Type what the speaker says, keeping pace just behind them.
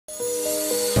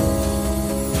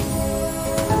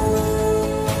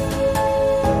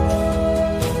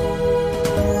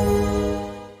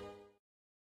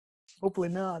Hopefully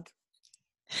not.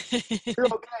 You're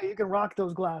okay. You can rock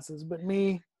those glasses, but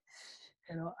me,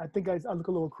 I think I look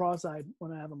a little cross-eyed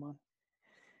when I have them on.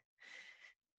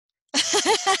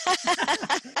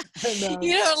 And,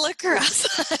 you don't look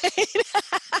cross-eyed.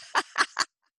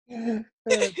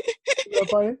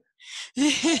 Funny?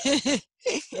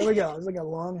 There we go. There's like a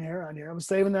long hair on here. I'm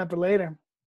saving that for later.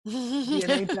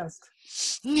 DNA test.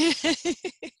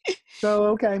 So,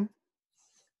 okay.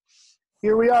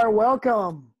 Here we are.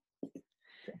 Welcome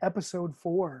to episode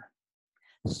 4.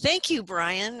 Thank you,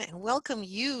 Brian, and welcome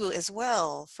you as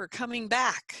well for coming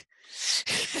back.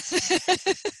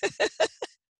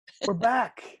 We're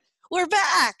back. We're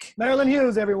back. Marilyn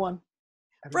Hughes, everyone.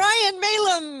 Brian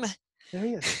Malum. There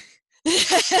he is.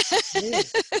 There he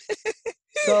is.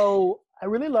 So I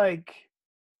really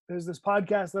there's this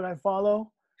podcast that I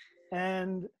follow,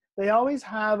 and they always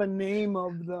have a name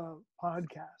of the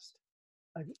podcast,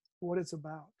 like what it's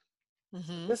about.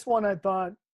 Mm-hmm. This one I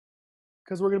thought,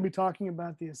 because we're going to be talking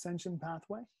about the Ascension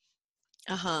pathway.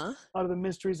 Uh-huh. Out of the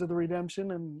Mysteries of the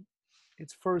Redemption and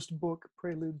its first book,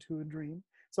 Prelude to a Dream.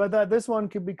 So I thought this one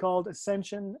could be called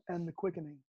Ascension and the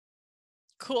Quickening.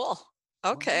 Cool.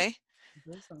 Okay.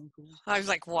 That does sound cool. I was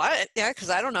like, what? Yeah, because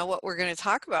I don't know what we're going to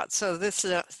talk about. So this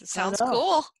sounds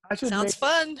cool. Sounds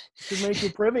fun. Should make you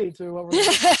privy to what we're going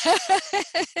to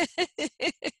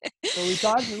So we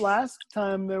talked last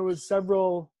time, there was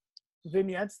several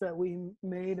vignettes that we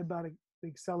made about the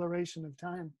acceleration of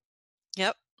time.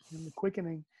 Yep. And the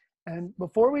quickening. And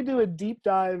before we do a deep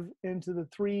dive into the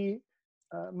 3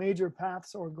 major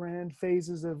paths or grand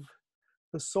phases of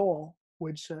the soul,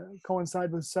 which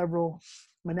coincide with several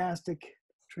monastic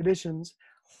traditions,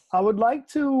 I would like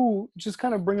to just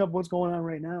kind of bring up what's going on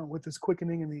right now with this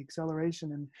quickening and the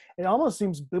acceleration. And it almost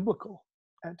seems biblical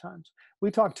at times.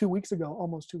 We talked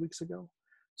almost 2 weeks ago.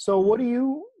 So what do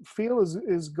you feel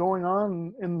is going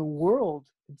on in the world?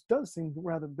 It does seem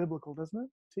rather biblical, doesn't it,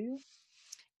 to you?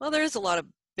 Well, there's a lot of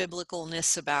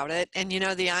biblicalness about it. And,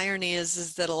 the irony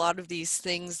is that a lot of these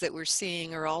things that we're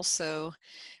seeing are also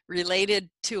related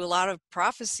to a lot of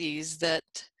prophecies that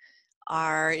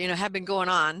are, have been going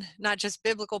on, not just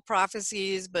biblical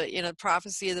prophecies, but,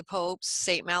 prophecy of the popes,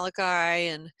 Saint Malachi,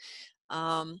 and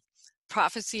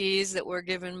prophecies that were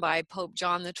given by Pope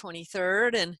John the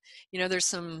 23rd. And, there's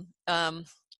some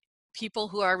people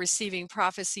who are receiving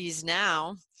prophecies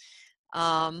now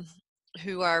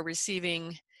who are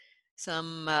receiving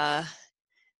some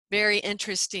very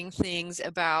interesting things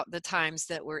about the times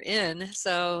that we're in.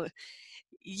 So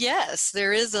yes,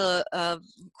 there is a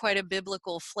quite a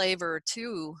biblical flavor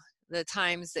to the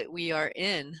times that we are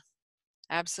in.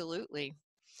 Absolutely.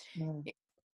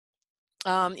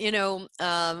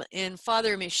 In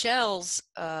Father Michel's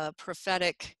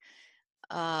prophetic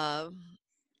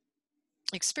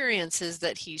experiences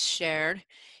that he's shared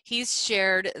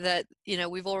that,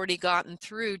 we've already gotten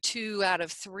through 2 out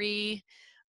of 3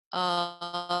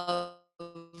 of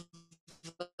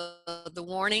the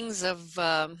warnings of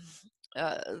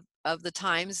the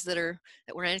times that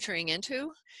we're entering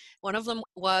into. One of them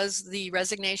was the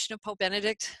resignation of Pope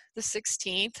Benedict the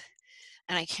 16th.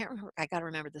 And I can't remember, I got to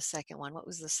remember the second one. What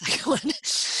was the second one?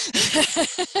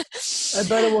 I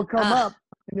bet it will come up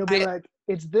and you'll be like,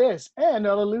 it's this. And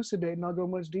I'll elucidate and I'll go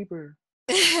much deeper.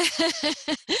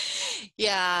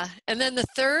 Yeah. And then the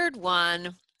third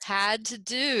one had to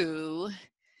do,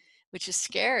 which is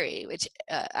scary, which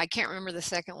I can't remember the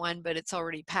second one, but it's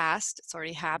already passed. It's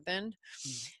already happened.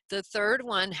 The third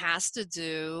one has to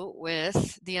do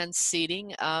with the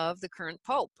unseating of the current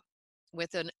Pope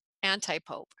with an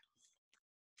anti-Pope.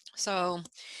 So,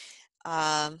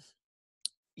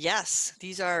 yes,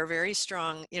 these are very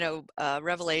strong,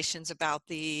 revelations about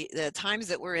the times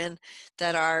that we're in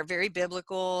that are very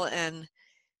biblical and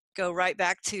go right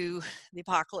back to the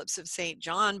apocalypse of St.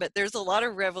 John. But there's a lot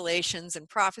of revelations and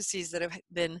prophecies that have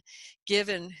been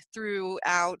given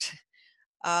throughout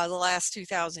the last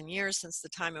 2,000 years since the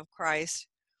time of Christ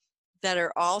that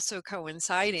are also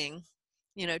coinciding,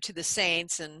 to the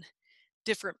saints and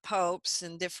different popes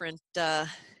and different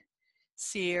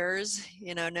seers,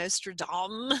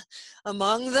 Nostradamus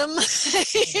among them.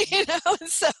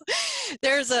 So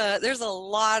there's a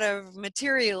lot of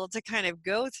material to kind of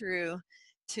go through,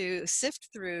 to sift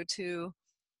through, to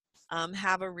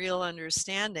have a real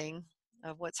understanding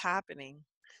of what's happening.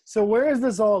 So where is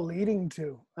this all leading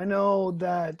to? I know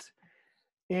that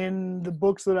in the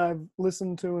books that I've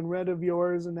listened to and read of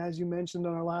yours, and as you mentioned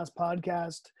on our last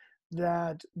podcast,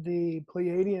 that the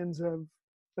Pleiadians have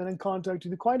been in contact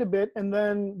with you quite a bit, and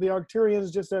then the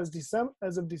Arcturians just as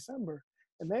of December,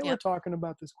 and they were talking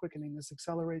about this quickening, this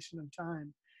acceleration of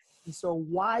time. And so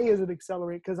why is it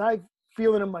accelerate? Because I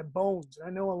feel it in my bones. I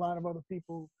know a lot of other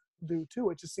people do too.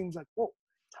 It just seems like, whoa,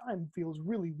 time feels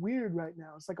really weird right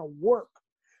now. It's like a warp.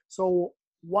 So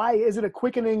why is it a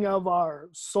quickening of our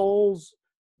soul's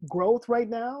growth right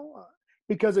now?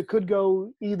 Because it could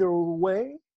go either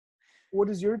way. What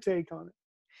is your take on it?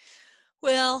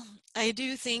 Well, I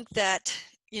do think that,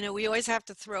 we always have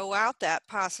to throw out that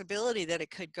possibility that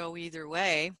it could go either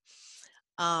way.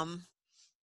 Um,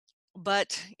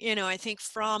 but, I think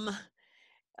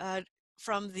uh,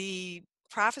 from the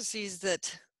prophecies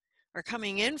that are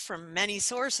coming in from many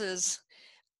sources,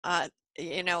 uh,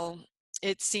 you know,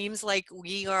 it seems like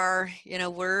we are,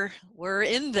 we're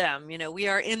in them, we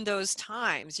are in those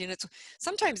times.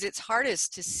 Sometimes it's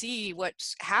hardest to see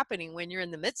what's happening when you're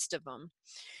in the midst of them.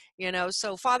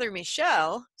 So Father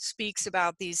Michel speaks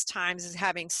about these times as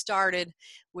having started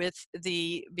with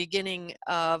the beginning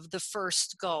of the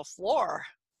first Gulf War,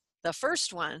 the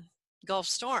first one, Gulf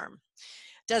Storm,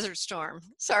 Desert Storm,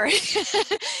 sorry.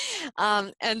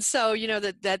 And so,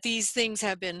 that these things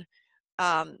have been,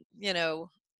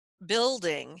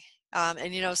 building.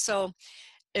 And, so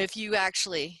if you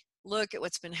actually look at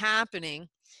what's been happening,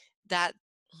 that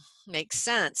makes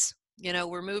sense.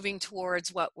 We're moving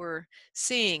towards what we're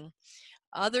seeing.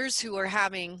 Others who are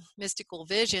having mystical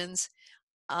visions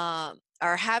are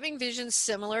having visions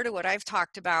similar to what I've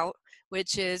talked about,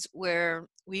 which is where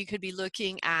we could be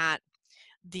looking at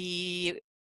the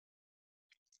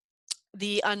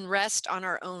unrest on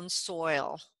our own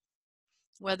soil,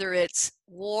 whether it's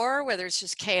war, whether it's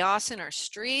just chaos in our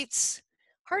streets.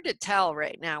 Hard to tell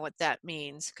right now what that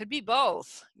means. Could be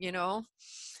both,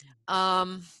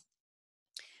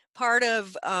 part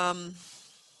of and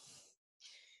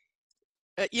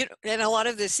a lot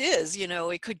of this is,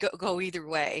 it could go either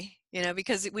way,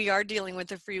 because we are dealing with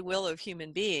the free will of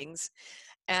human beings.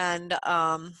 And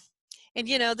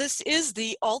this is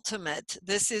the ultimate.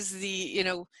 This is the,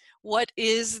 what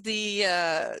is the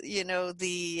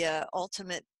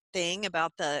ultimate thing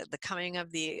about the coming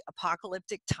of the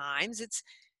apocalyptic times.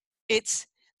 It's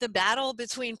the battle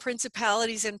between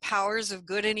principalities and powers of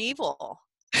good and evil.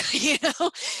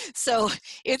 So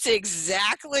it's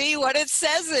exactly what it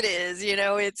says it is.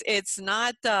 It's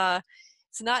not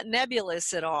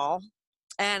nebulous at all.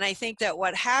 And I think that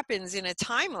what happens in a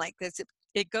time like this,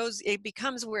 it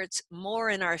becomes where it's more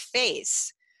in our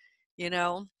face. you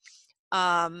know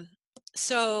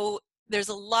so there's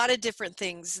a lot of different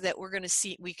things that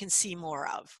we can see more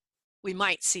of, we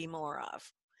might see more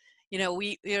of.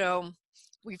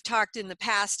 We've talked in the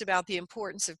past about the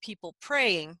importance of people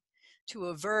praying to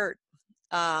avert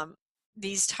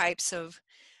these types of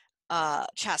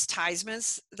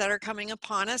chastisements that are coming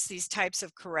upon us, these types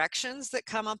of corrections that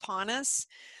come upon us.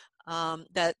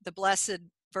 That the Blessed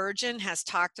Virgin has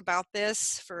talked about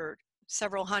this for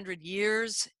several hundred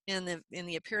years in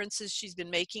the appearances she's been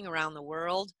making around the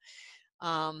world,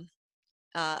 um,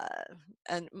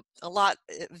 and a lot,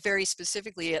 very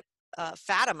specifically at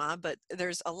Fatima, but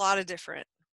there's a lot of different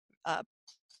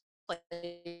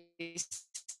places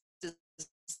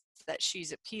that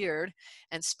she's appeared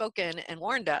and spoken and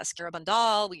warned us.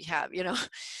 Garabandal, we have,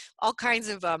 all kinds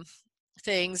of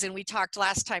things. And we talked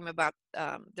last time about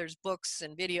there's books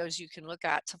and videos you can look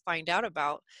at to find out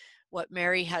about what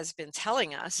Mary has been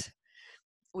telling us.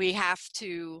 We have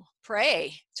to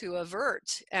pray to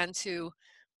avert and to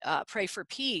pray for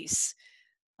peace.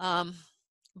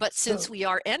 But since we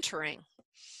are entering,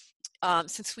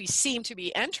 since we seem to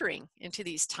be entering into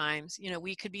these times,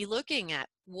 we could be looking at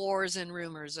wars and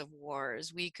rumors of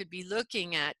wars. We could be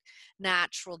looking at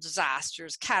natural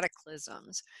disasters,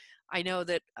 cataclysms. I know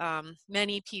that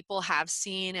many people have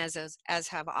seen, as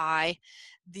have I,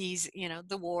 these,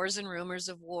 the wars and rumors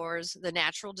of wars, the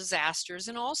natural disasters,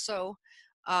 and also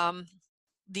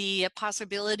the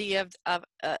possibility of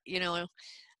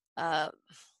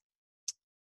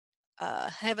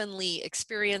heavenly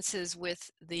experiences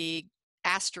with the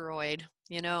asteroid.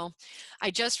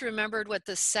 I just remembered what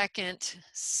the second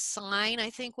sign, I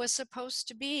think, was supposed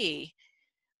to be.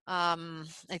 I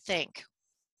think,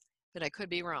 but I could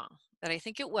be wrong. But I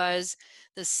think it was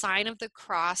the sign of the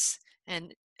cross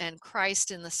and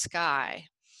Christ in the sky.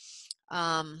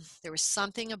 There was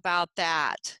something about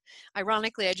that.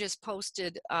 Ironically, I just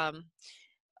posted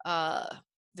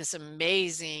this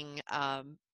amazing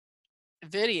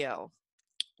video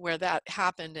where that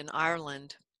happened in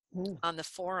Ireland on the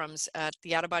forums at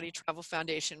the Out of Body Travel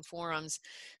Foundation forums.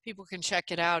 People can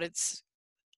check it out. It's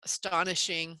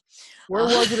astonishing. Where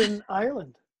was it in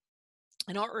Ireland?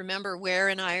 I don't remember where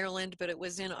in Ireland, but it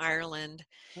was in Ireland.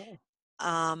 Oh.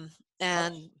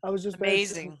 And I was just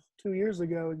amazing. there 2 years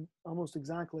ago, almost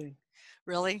exactly.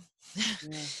 Really?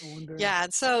 Yeah, I wonder. Yeah.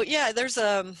 And so, yeah, there's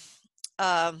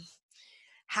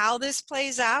How this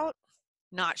plays out,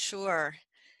 not sure,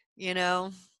 you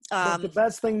know. But the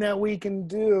best thing that we can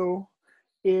do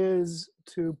is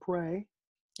to pray.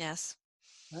 Yes.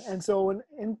 And so,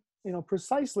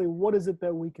 precisely what is it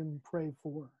that we can pray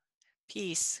for?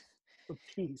 Peace. For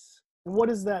peace. And what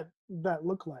does that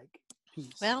look like?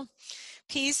 Peace. Well,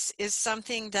 peace is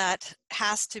something that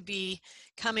has to be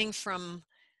coming from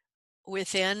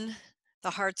within the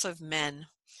hearts of men.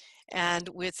 And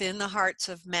within the hearts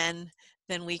of men,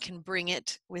 then we can bring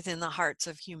it within the hearts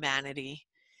of humanity.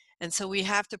 And so we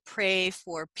have to pray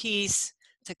for peace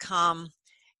to come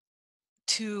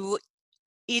to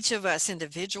each of us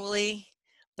individually,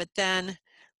 but then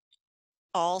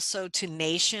also to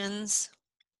nations,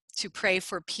 to pray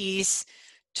for peace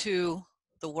to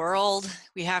the world.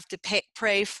 We have to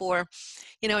pray for,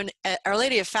 and Our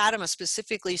Lady of Fatima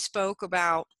specifically spoke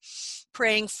about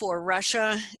praying for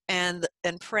Russia and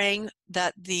praying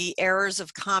that the errors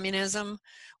of communism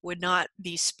would not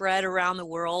be spread around the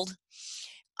world.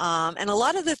 And a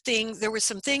lot of the things, there were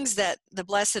some things that the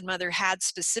Blessed Mother had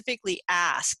specifically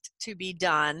asked to be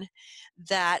done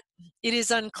that it is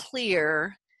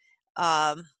unclear.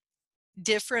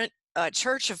 Different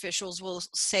church officials will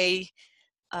say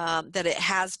that it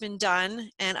has been done,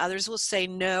 and others will say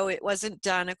no, it wasn't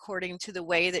done according to the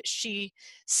way that she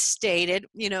stated.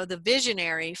 The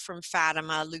visionary from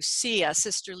Fatima, Lucia,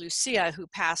 Sister Lucia, who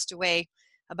passed away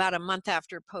about a month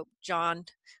after Pope John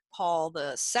Paul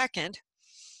II,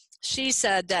 she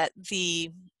said that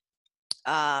the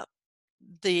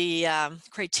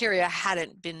criteria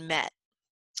hadn't been met.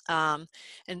 And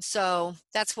so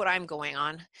that's what I'm going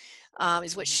on,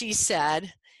 is what she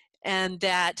said. And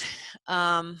that,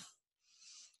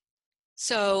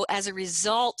 so as a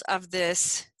result of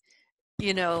this,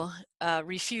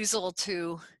 refusal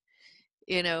to,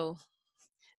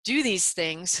 do these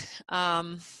things,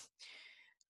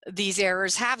 these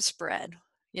errors have spread.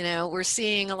 We're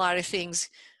seeing a lot of things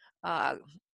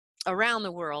around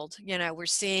the world. We're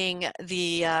seeing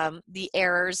the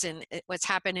errors in what's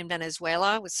happened in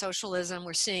Venezuela with socialism.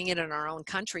 We're seeing it in our own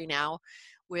country now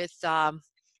with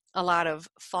a lot of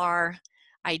far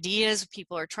ideas.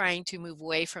 People are trying to move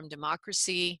away from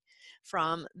democracy,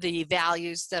 from the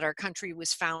values that our country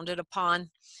was founded upon.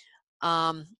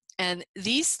 And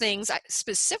these things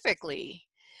specifically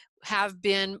have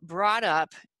been brought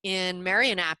up in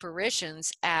Marian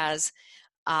apparitions as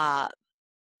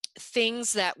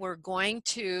things that were going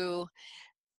to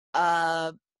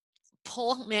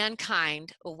pull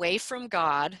mankind away from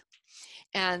God,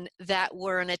 and that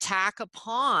were an attack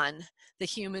upon the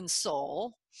human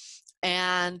soul,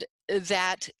 and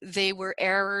that they were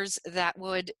errors that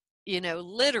would,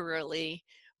 literally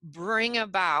bring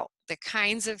about the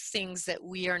kinds of things that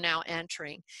we are now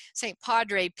entering. St.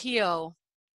 Padre Pio,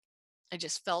 I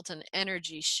just felt an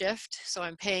energy shift, so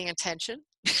I'm paying attention.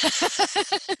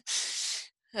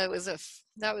 That was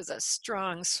a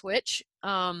strong switch.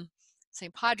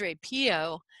 St. Padre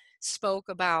Pio spoke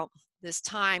about this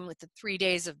time with the 3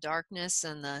 days of darkness,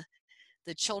 and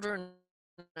the children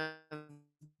of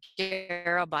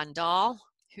Garabandal,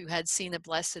 who had seen the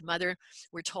Blessed Mother,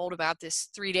 were told about this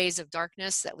 3 days of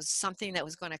darkness. That was something that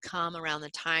was going to come around the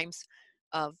times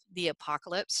of the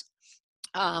apocalypse.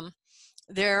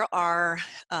 There are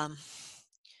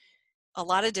a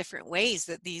lot of different ways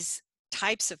that these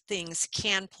types of things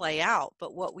can play out,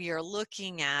 but what we are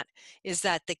looking at is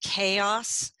that the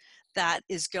chaos that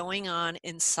is going on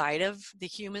inside of the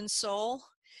human soul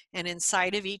and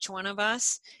inside of each one of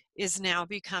us is now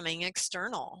becoming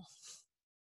external.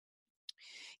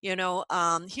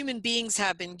 Human beings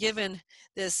have been given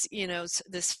this,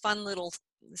 this fun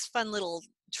little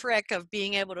trick of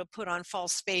being able to put on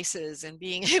false faces and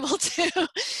being able to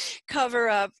cover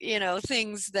up,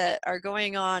 things that are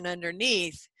going on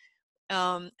underneath,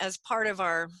 as part of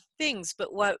our things. But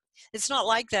it's not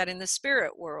like that in the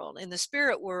spirit world. In the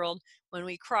spirit world, when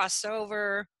we cross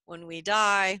over, when we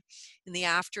die in the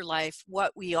afterlife,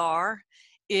 what we are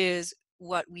is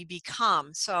what we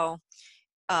become. So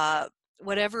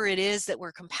whatever it is that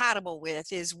we're compatible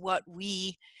with is what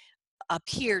we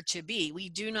appear to be. We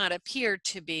do not appear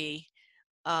to be,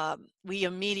 we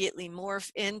immediately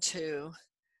morph into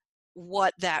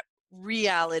what that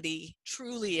reality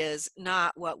truly is,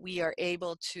 not what we are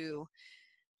able to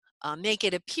make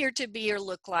it appear to be or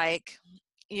look like,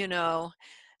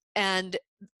 and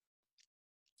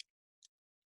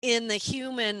in the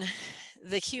human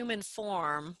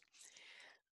form,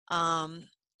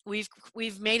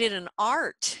 we've made it an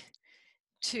art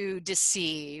to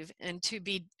deceive and to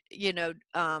be,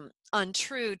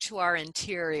 untrue to our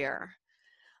interior,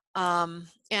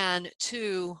 and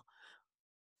to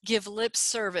give lip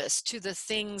service to the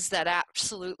things that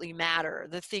absolutely matter,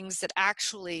 the things that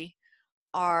actually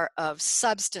are of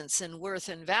substance and worth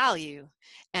and value,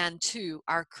 and to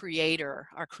our Creator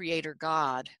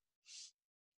God.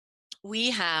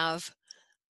 We have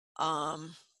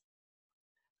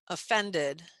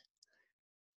offended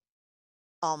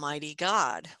Almighty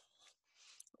God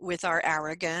with our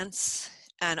arrogance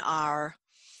and our,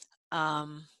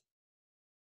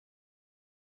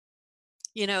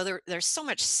 there's so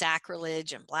much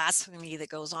sacrilege and blasphemy that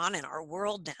goes on in our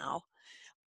world now.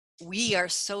 We are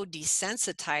so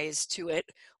desensitized to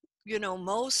it.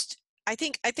 I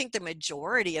think the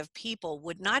majority of people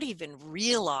would not even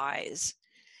realize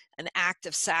an act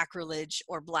of sacrilege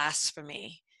or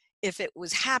blasphemy if it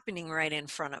was happening right in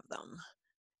front of them.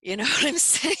 You know what I'm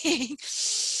saying?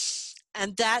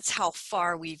 And that's how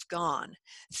far we've gone.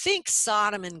 Think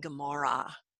Sodom and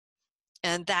Gomorrah,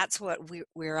 and that's what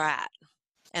we're at.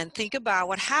 And think about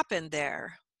what happened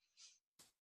there.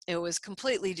 It was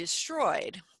completely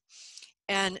destroyed.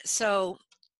 And so,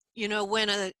 when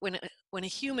a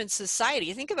human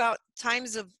society, think about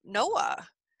times of Noah,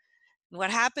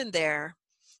 what happened there,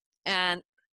 and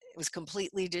it was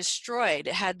completely destroyed.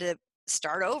 It had to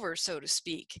start over, so to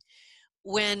speak.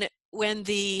 When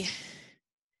the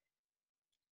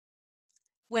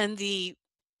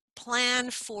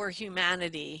plan for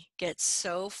humanity gets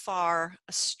so far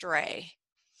astray,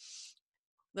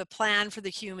 the plan for the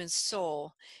human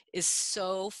soul is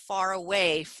so far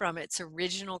away from its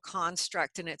original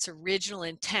construct and its original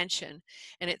intention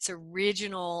and its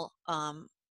original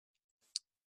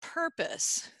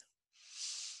purpose,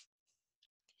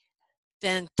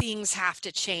 then things have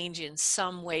to change in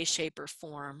some way, shape, or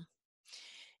form.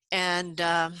 And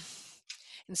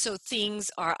so things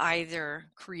are either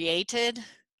created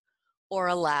or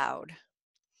allowed.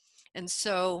 And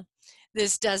so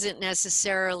this doesn't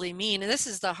necessarily mean, and this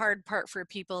is the hard part for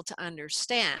people to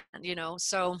understand,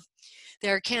 so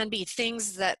there can be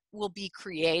things that will be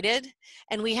created,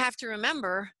 and we have to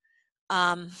remember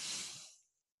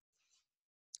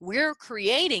we're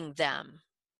creating them.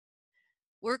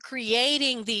 We're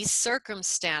creating these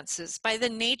circumstances by the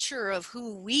nature of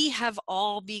who we have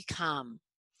all become.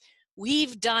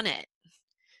 We've done it.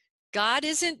 God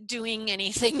isn't doing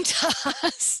anything to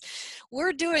us.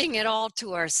 We're doing it all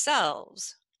to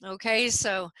ourselves. Okay,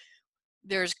 so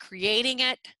there's creating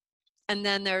it, and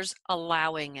then there's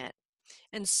allowing it.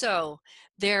 And so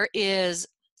there is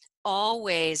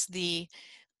always the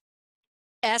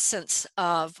essence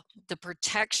of the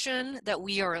protection that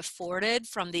we are afforded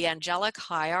from the angelic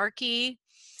hierarchy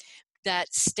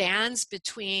that stands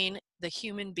between the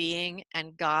human being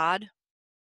and God.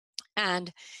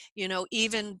 And,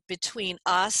 even between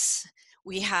us,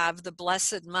 we have the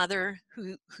Blessed Mother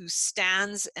who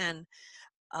stands and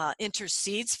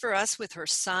intercedes for us with her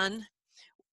Son,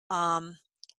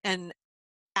 and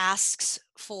asks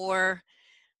for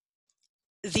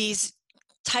these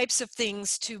types of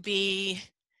things to be,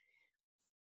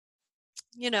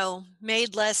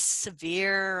 made less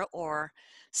severe or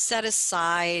set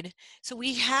aside. So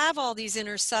we have all these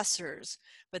intercessors,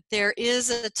 but there is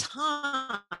a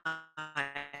time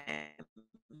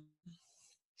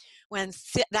when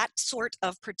that sort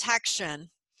of protection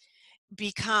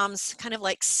becomes kind of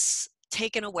like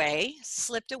taken away,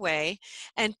 slipped away,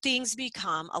 and things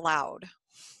become allowed.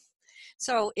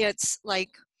 So it's like,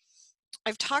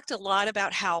 I've talked a lot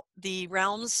about how the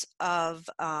realms of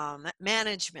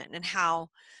management and how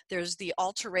there's the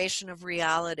alteration of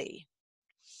reality.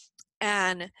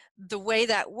 And the way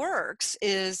that works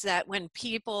is that when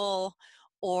people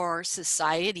or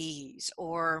societies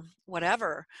or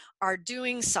whatever are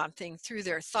doing something through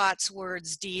their thoughts,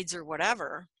 words, deeds, or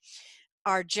whatever,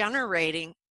 are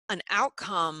generating an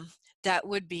outcome that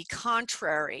would be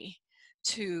contrary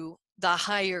to the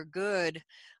higher good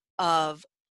of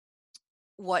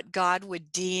what God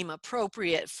would deem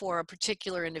appropriate for a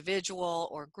particular individual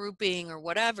or grouping or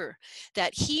whatever,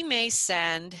 that he may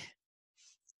send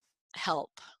help.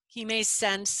 He may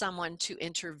send someone to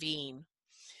intervene,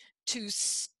 to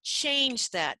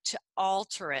change that, to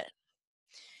alter it.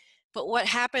 But what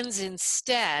happens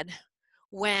instead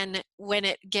when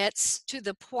it gets to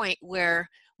the point where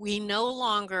we no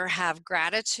longer have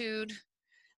gratitude,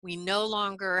 we no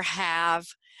longer have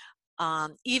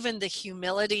even the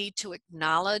humility to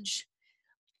acknowledge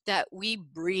that we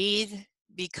breathe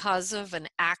because of an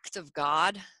act of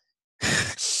God,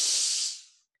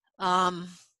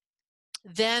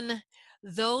 then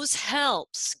those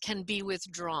helps can be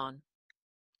withdrawn.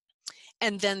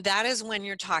 And then that is when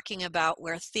you're talking about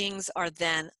where things are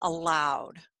then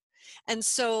allowed. And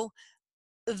so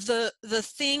the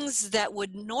things that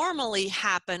would normally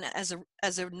happen as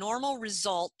a normal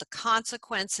result, the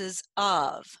consequences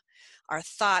of our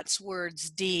thoughts, words,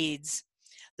 deeds,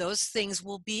 those things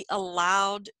will be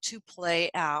allowed to play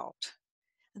out.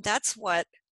 That's what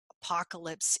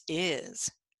apocalypse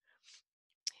is.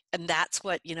 And that's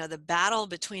what, the battle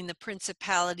between the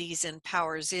principalities and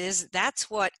powers is. That's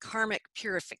what karmic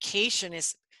purification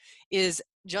is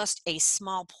just a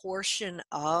small portion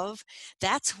of.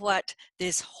 That's what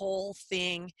this whole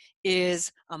thing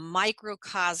is a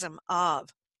microcosm of.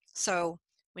 So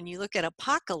when you look at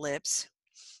apocalypse,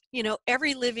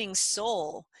 every living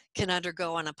soul can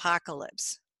undergo an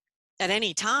apocalypse at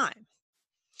any time.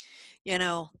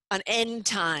 An end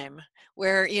time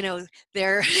where,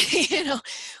 they're,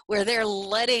 where they're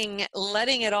letting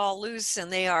it all loose,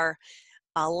 and they are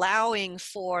allowing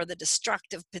for the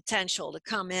destructive potential to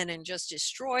come in and just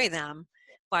destroy them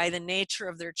by the nature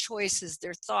of their choices,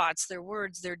 their thoughts, their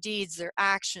words, their deeds, their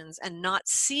actions, and not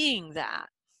seeing that.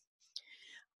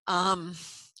 But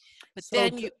So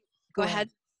then go ahead.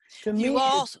 To You me,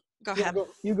 also go ahead.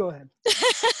 you go ahead.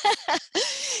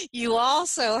 You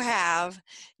also have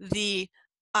the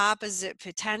opposite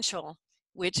potential,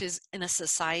 which is in a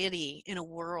society, in a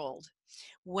world,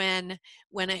 when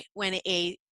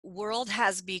a world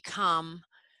has become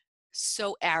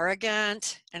so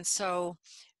arrogant and so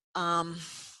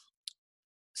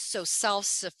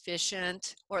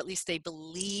self-sufficient, or at least they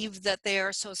believe that they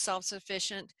are so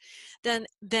self-sufficient, then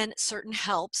certain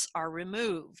helps are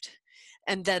removed.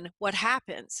 And then what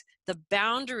happens? The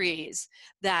boundaries,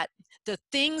 that the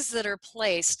things that are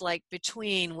placed, like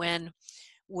between when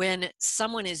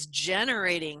someone is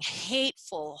generating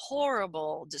hateful,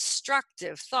 horrible,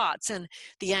 destructive thoughts, and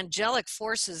the angelic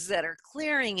forces that are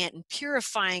clearing it and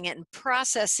purifying it and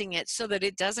processing it so that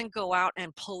it doesn't go out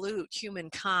and pollute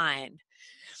humankind,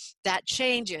 that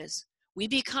changes. We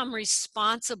become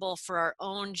responsible for our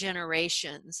own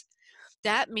generations.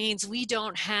 That means we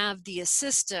don't have the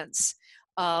assistance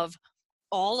of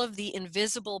all of the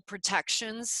invisible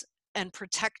protections and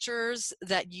protectors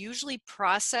that usually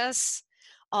process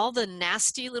all the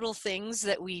nasty little things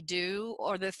that we do,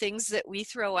 or the things that we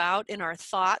throw out in our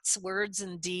thoughts, words,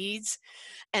 and deeds.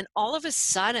 And all of a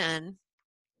sudden,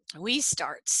 we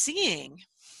start seeing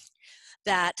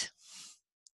that,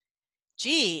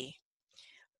 gee,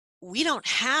 we don't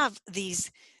have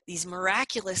these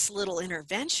miraculous little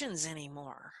interventions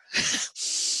anymore.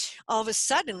 All of a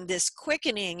sudden, this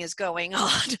quickening is going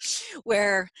on,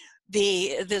 where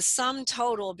the sum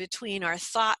total between our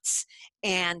thoughts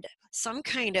and some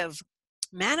kind of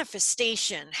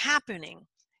manifestation happening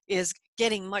is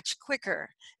getting much quicker.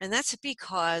 And that's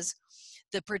because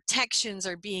the protections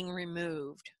are being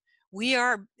removed.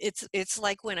 It's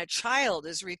like when a child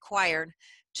is required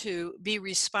to be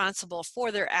responsible for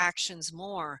their actions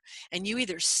more, and you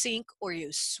either sink or you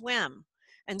swim.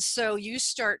 And so you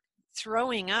start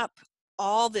throwing up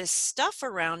all this stuff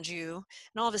around you,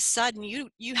 and all of a sudden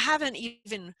you haven't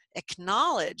even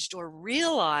acknowledged or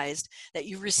realized that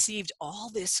you received all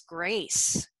this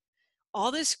grace,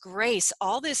 all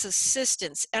this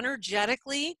assistance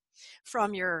energetically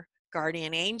from your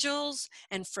guardian angels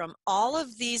and from all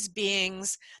of these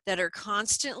beings that are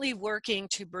constantly working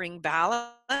to bring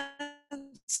balance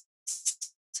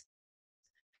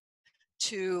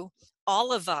to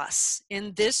all of us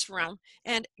in this realm.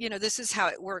 And this is how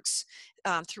it works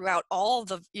throughout all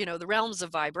the the realms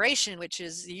of vibration, which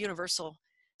is the universal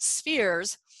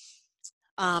spheres.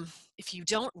 If you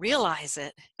don't realize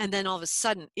it, and then all of a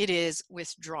sudden it is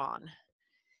withdrawn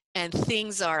and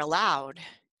things are allowed,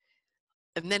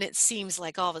 and then it seems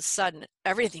like all of a sudden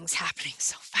everything's happening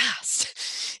so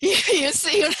fast. You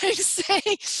see what I'm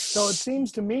saying? So it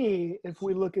seems to me, if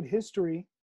we look at history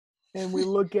and we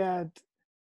look at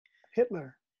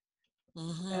Hitler,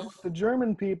 and with the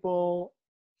German people,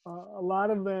 a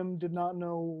lot of them did not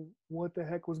know what the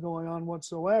heck was going on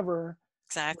whatsoever.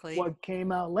 Exactly. What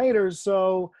came out later.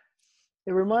 So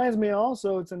it reminds me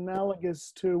also, it's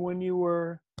analogous to when you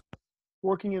were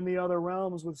working in the other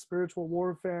realms with spiritual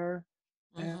warfare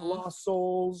and lost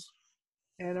souls.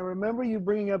 And I remember you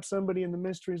bringing up somebody in the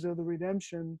Mysteries of the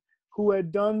Redemption who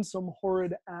had done some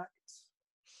horrid acts,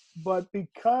 but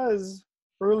because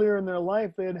earlier in their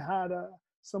life they had had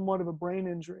somewhat of a brain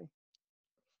injury,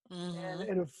 and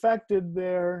it affected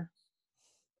their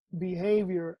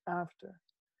behavior after.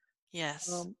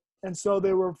 Yes. And so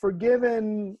they were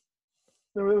forgiven.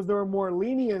 They were more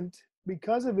lenient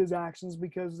because of his actions,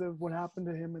 because of what happened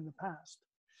to him in the past.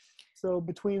 So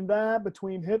between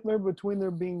Hitler, between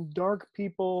there being dark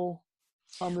people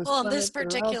on this planet, this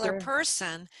particular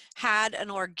person had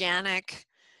an organic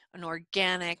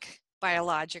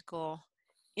biological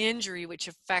injury which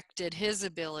affected his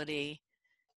ability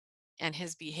and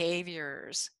his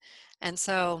behaviors. And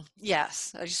so,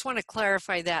 yes, I just want to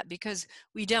clarify that, because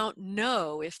we don't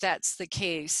know if that's the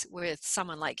case with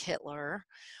someone like Hitler,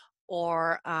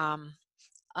 or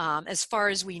as far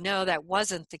as we know, that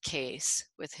wasn't the case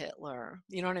with Hitler.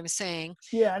 You know what I'm saying?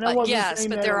 Yeah, and I But wasn't yes, saying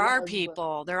but that it there are was,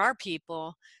 but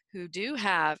people who do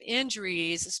have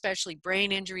injuries, especially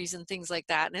brain injuries and things like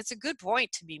that. And it's a good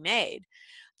point to be made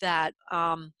that,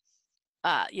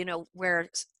 you know, where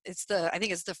it's I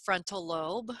think it's the frontal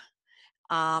lobe,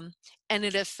 and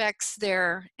it affects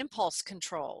their impulse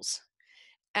controls.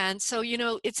 And so, you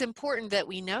know, it's important that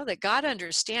we know that God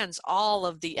understands all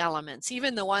of the elements,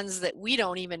 even the ones that we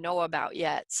don't even know about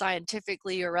yet,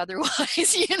 scientifically or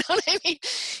otherwise. You know what I mean?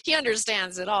 He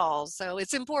understands it all. So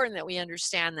it's important that we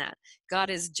understand that God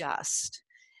is just.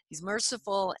 He's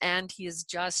merciful and he is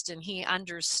just, and he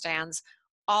understands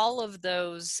all of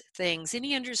those things. And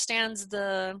he understands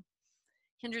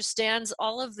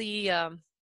all of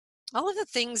the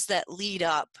things that lead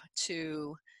up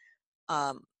to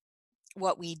um,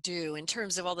 what we do, in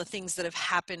terms of all the things that have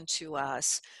happened to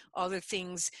us, all the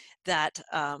things that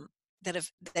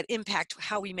that impact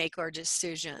how we make our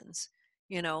decisions.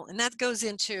 You know, and that goes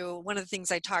into one of the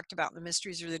things I talked about in the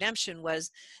Mysteries of Redemption,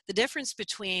 was the difference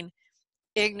between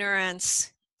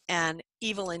ignorance and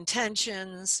evil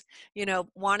intentions, you know,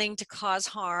 wanting to cause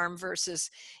harm versus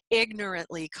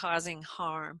ignorantly causing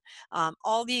harm.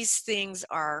 All these things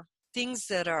are things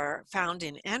that are found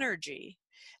in energy,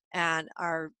 and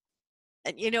are,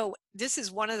 and you know, this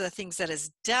is one of the things that has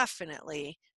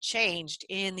definitely changed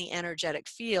in the energetic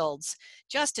fields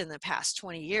just in the past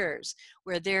 20 years,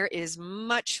 where there is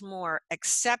much more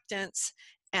acceptance,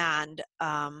 and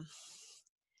uh,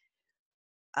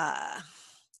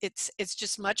 it's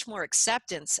just much more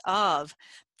acceptance of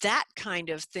that kind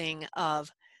of thing,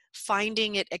 of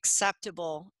finding it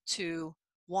acceptable to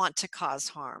want to cause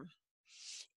harm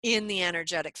in the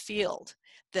energetic field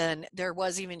than there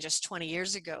was even just 20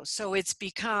 years ago. So it's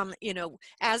become, you know,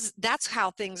 as that's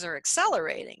how things are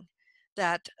accelerating,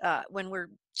 that when we're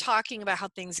talking about how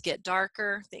things get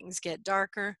darker. And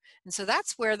so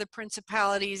that's where the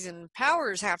principalities and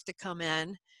powers have to come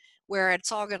in, where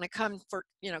it's all going to come for,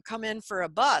 you know, come in for a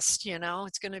bust, you know,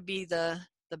 it's going to be the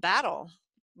battle,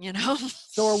 you know.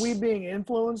 so are we being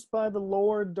influenced by the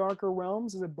lower, darker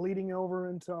realms? Is it bleeding over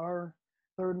into our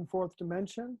third and fourth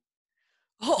dimension?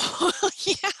 Oh,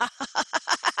 yeah.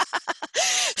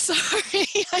 Sorry.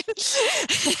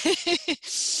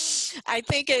 I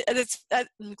think it's,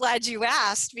 I'm glad you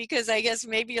asked, because I guess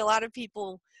maybe a lot of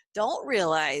people don't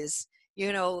realize,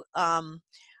 you know,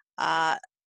 uh,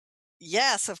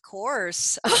 yes, of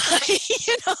course.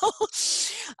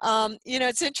 You know,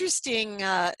 it's interesting.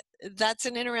 That's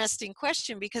an interesting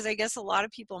question, because I guess a lot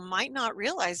of people might not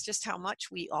realize just how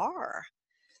much we are,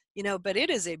 you know, but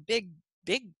it is a big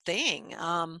thing.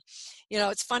 You know,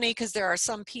 it's funny, because there are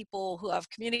some people who have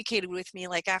communicated with me,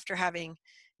 like after having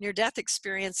near-death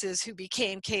experiences, who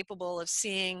became capable of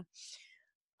seeing,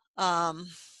 um,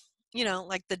 you know,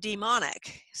 like the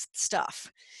demonic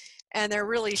stuff. And they're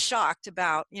really shocked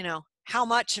about, you know, how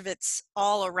much of it's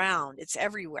all around. It's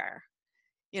everywhere.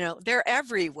 You know, they're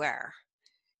everywhere.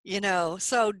 You know,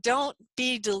 so don't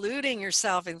be deluding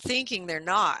yourself and thinking they're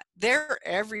not. They're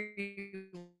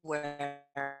everywhere.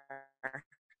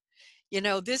 You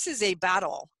know, this is a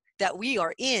battle that we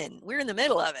are in. We're in the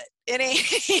middle of it. It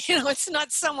ain't, you know, it's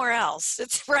not somewhere else.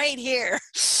 It's right here.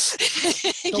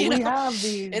 So You we know, have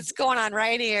these. it's going on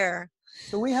right here.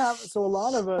 So a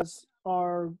lot of us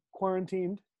are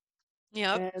quarantined,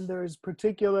 Yep. and there's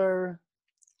particular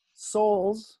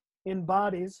souls in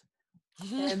bodies,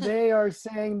 and they are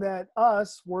saying that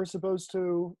we're supposed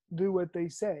to do what they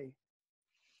say,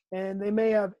 and they may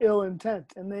have ill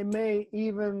intent, and they may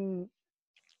even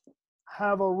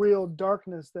have a real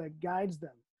darkness that guides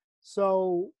them.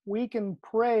 So we can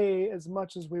pray as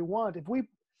much as we want.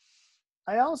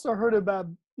 I also heard about,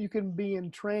 you can be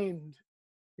entrained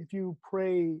if you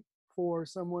pray for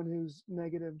someone who's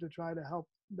negative, to try to help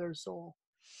their soul,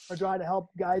 or try to help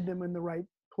guide them in the right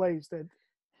place, that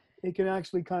it can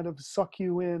actually kind of suck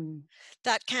you in.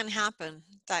 That can happen.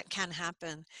 That can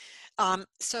happen.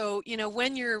 So, you know,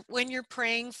 when you're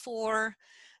praying for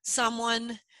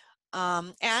someone,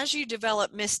 as you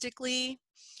develop mystically,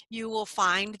 you will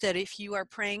find that if you are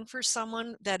praying for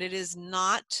someone that it is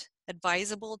not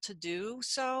advisable to do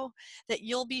so, that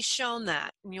you'll be shown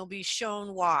that, and you'll be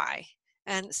shown why.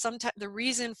 And sometimes the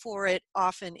reason for it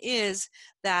often is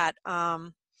that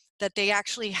that they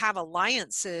actually have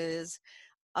alliances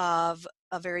of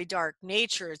a very dark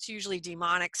nature. It's usually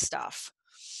demonic stuff.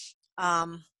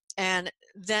 And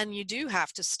then you do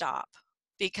have to stop,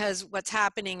 because what's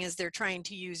happening is they're trying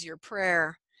to use your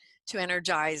prayer to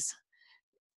energize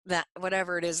that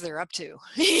whatever it is they're up to.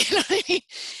 You know what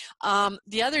I mean?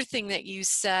 The other thing that you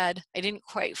said, I didn't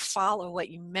quite follow what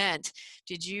you meant.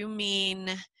 Did you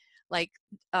mean like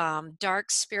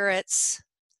dark spirits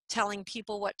telling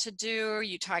people what to do? Or are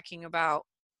you talking about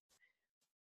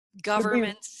Could be,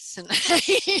 governments? And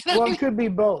you know what well, I it could be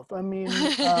both. I mean,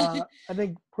 mean? I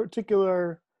think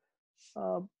particular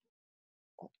uh,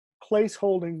 place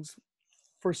holdings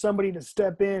for somebody to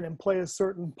step in and play a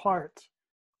certain part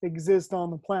exist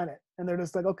on the planet. And they're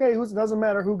just like, okay, it doesn't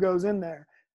matter who goes in there.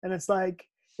 And it's like,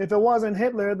 if it wasn't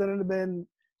Hitler, then it'd have been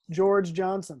George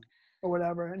Johnson or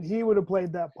whatever, and he would have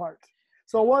played that part.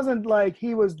 So it wasn't like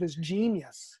he was this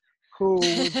genius who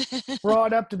was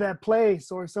brought up to that place,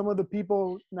 or some of the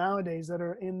people nowadays that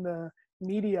are in the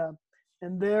media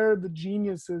and they're the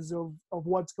geniuses of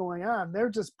what's going on. They're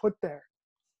just put there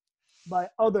by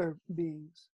other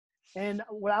beings. And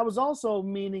what I was also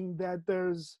meaning that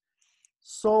there's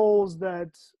souls that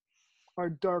are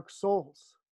dark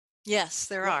souls. Yes,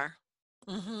 there Yeah. are.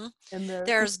 Mm-hmm. And they're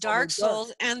There's evil, they're dark dark.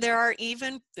 souls, and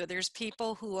there's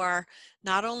people who are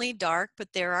not only dark,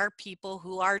 but there are people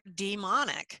who are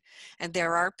demonic, and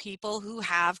there are people who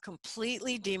have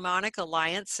completely demonic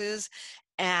alliances.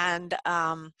 And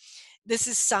this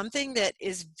is something that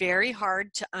is very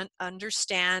hard to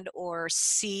understand or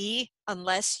see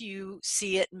unless you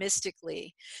see it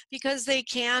mystically, because they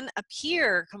can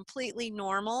appear completely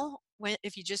normal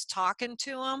if you just talking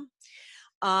to them.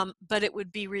 But it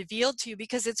would be revealed to you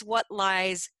because it's what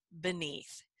lies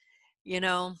beneath, you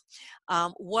know,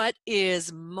 what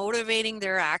is motivating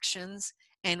their actions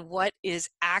and what is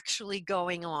actually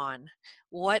going on,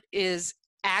 what is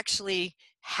actually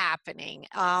happening.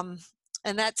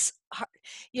 And that's,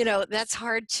 that's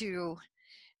hard to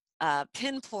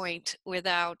pinpoint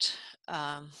without,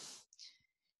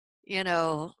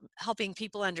 helping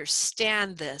people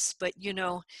understand this. But,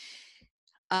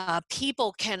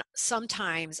 people can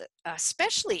sometimes,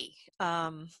 especially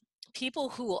people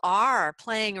who are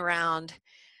playing around,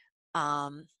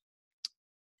 um,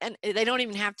 and they don't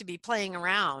even have to be playing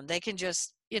around. They can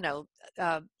just,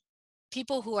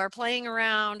 people who are playing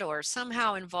around or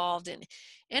somehow involved in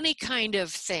any kind of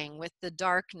thing with the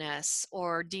darkness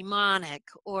or demonic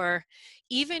or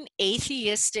even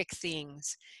atheistic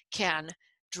things can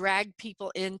drag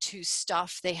people into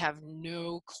stuff they have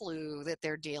no clue that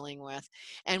they're dealing with.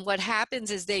 And what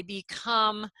happens is they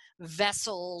become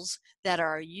vessels that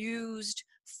are used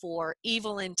for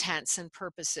evil intents and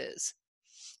purposes.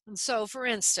 And so, for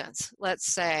instance,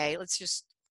 let's just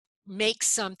make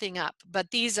something up, but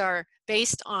these are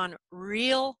based on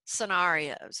real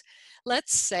scenarios.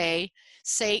 Let's say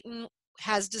Satan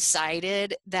has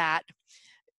decided that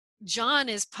John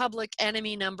is public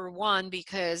enemy number one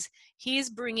because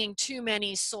he's bringing too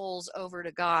many souls over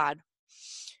to God.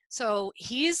 So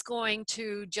he's going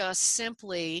to just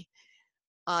simply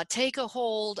take a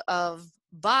hold of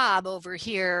Bob over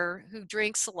here, who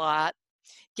drinks a lot,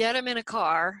 get him in a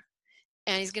car,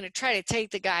 and he's going to try to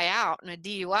take the guy out in a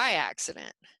DUI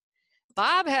accident.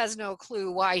 Bob has no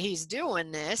clue why he's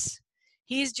doing this.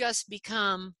 He's just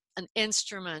become an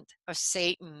instrument of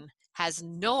Satan, has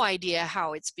no idea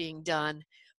how it's being done.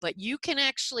 But you can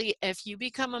actually, if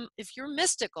you're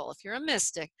mystical, if you're a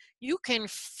mystic, you can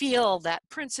feel that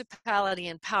principality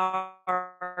and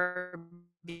power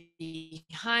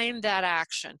behind that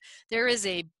action. There is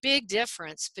a big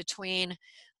difference between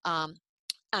an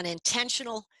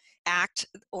intentional act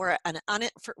or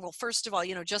well, first of all,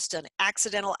 just an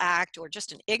accidental act or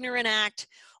just an ignorant act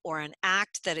or an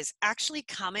act that is actually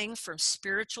coming from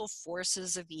spiritual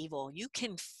forces of evil. You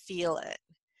can feel it.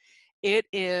 It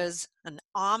is an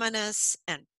ominous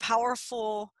and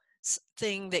powerful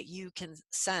thing that you can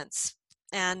sense.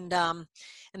 And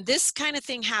this kind of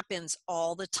thing happens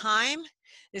all the time.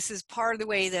 This is part of the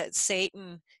way that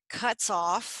Satan cuts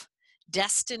off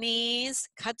destinies,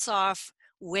 cuts off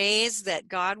ways that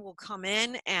God will come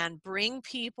in and bring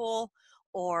people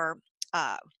or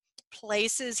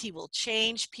places. He will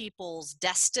change people's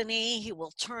destiny. He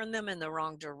will turn them in the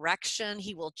wrong direction.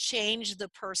 He will change the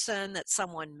person that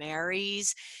someone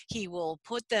marries. He will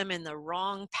put them in the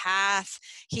wrong path.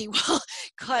 He will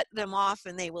cut them off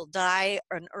and they will die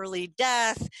an early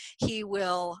death. He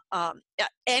will,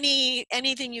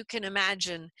 anything you can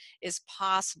imagine is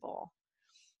possible.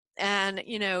 And,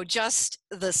 just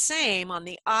the same on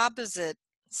the opposite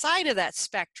side of that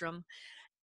spectrum,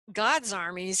 God's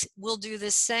armies will do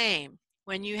the same.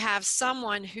 When you have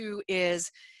someone who is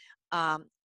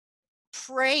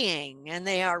praying and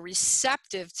they are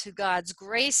receptive to God's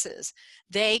graces,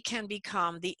 they can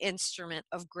become the instrument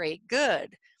of great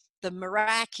good, the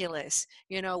miraculous,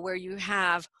 where you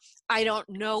have, I don't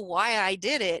know why I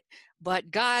did it, but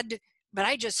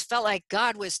I just felt like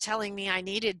God was telling me I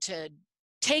needed to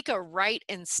take a right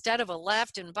instead of a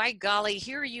left. And by golly,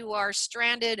 here you are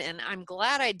stranded. And I'm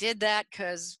glad I did that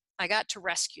because I got to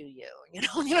rescue you. You know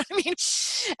what I mean?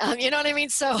 You know what I mean?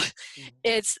 So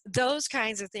it's those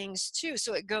kinds of things too.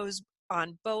 So it goes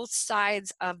on both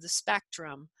sides of the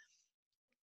spectrum.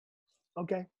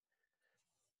 Okay.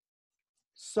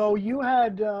 So you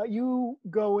had, you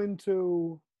go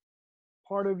into,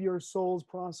 part of your soul's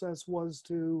process was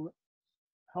to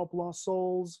help lost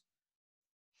souls,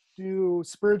 do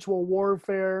spiritual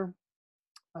warfare,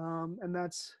 and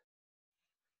that's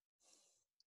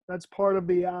part of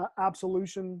the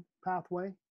absolution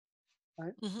pathway,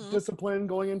 right? Mm-hmm. Discipline,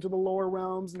 going into the lower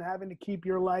realms and having to keep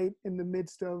your light in the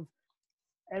midst of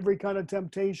every kind of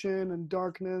temptation and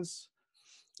darkness.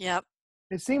 Yep.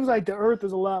 It seems like the earth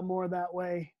is a lot more that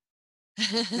way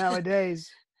nowadays.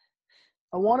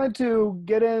 I wanted to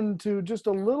get into just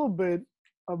a little bit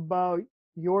about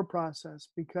your process,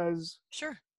 because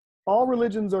Sure. all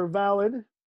religions are valid,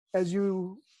 as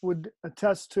you would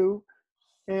attest to.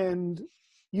 And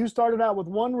you started out with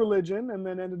one religion and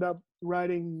then ended up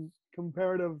writing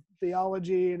comparative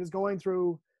theology and is going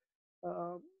through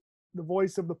the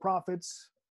voice of the prophets.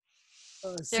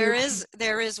 There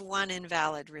is one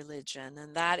invalid religion,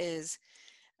 and that is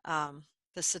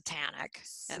the satanic.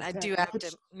 And I do have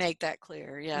to make that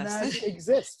clear. And Yes. that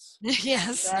exists.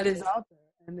 Yes, That it is is. out there.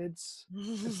 And it's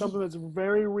something that's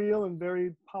very real and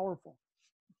very powerful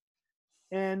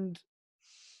and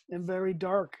very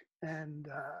dark. And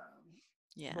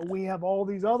Yeah. but we have all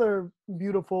these other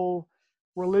beautiful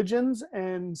religions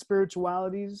and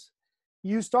spiritualities.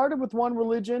 You started with one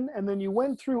religion and then you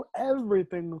went through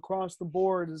everything across the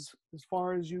board as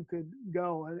far as you could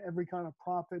go, and every kind of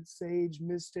prophet, sage,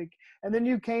 mystic. And then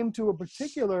you came to a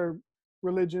particular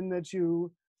religion that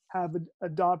you have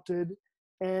adopted.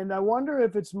 And I wonder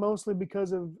if it's mostly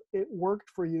because of it worked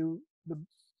for you,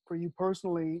 for you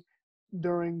personally,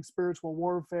 during spiritual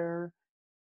warfare.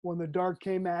 When the dark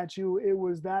came at you, it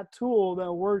was that tool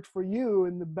that worked for you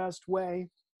in the best way.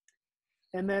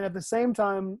 And then at the same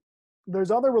time,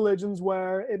 there's other religions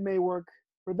where it may work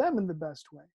for them in the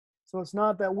best way. So it's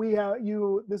not that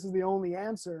this is the only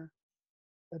answer,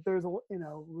 that there's,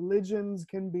 religions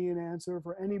can be an answer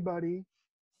for anybody.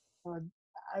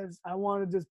 I want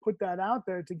to just put that out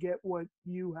there to get what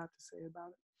you have to say about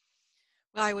it.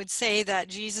 Well, I would say that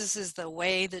Jesus is the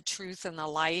way, the truth, and the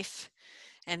life,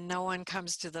 and no one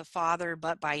comes to the Father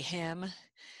but by him.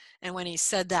 And when he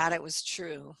said that, it was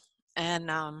true.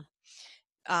 And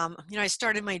I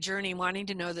started my journey wanting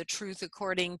to know the truth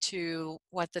according to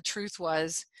what the truth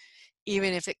was,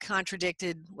 even if it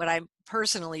contradicted what I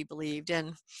personally believed.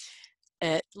 And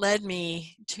it led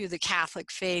me to the Catholic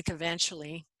faith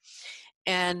eventually.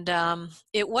 And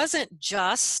it wasn't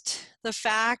just the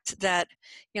fact that,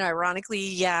 ironically,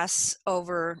 yes,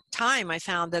 over time I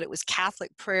found that it was Catholic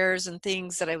prayers and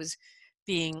things that I was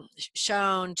being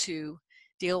shown to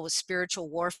deal with spiritual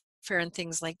warfare and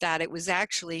things like that. It was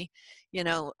actually,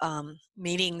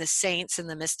 meeting the saints in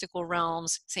the mystical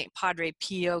realms. St. Padre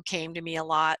Pio came to me a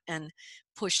lot and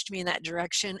pushed me in that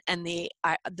direction. And the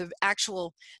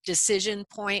actual decision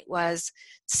point was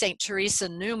St. Teresa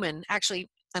Newman. Actually,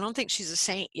 I don't think she's a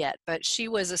saint yet, but she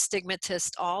was a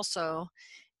stigmatist also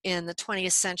in the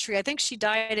 20th century. I think she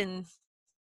died in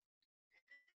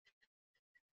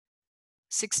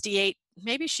 68.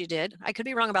 Maybe she did. I could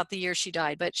be wrong about the year she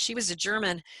died, but she was a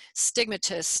German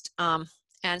stigmatist.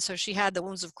 And so she had the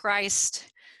wounds of Christ,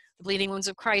 the bleeding wounds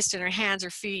of Christ in her hands,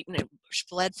 her feet, and it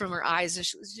bled from her eyes.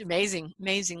 She was an amazing,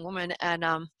 amazing woman. And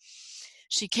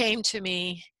she came to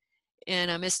me in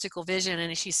a mystical vision,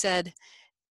 and she said,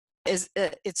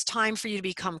 it's time for you to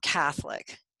become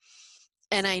Catholic.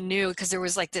 And I knew, because there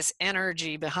was like this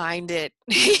energy behind it.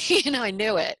 I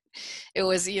knew it. It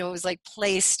was, it was like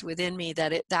placed within me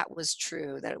that that was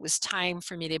true, that it was time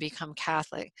for me to become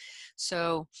Catholic.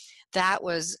 So that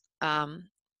was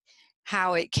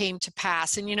how it came to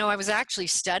pass. And, I was actually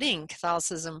studying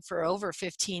Catholicism for over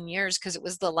 15 years because it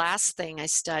was the last thing I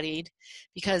studied,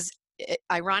 because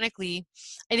ironically,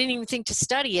 I didn't even think to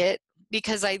study it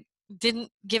because I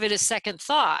didn't give it a second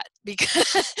thought,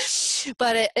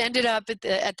 but it ended up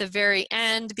at the very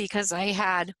end, because I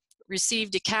had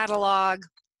received a catalog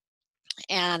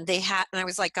and I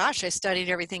was like, gosh, I studied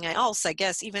everything else. I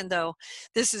guess even though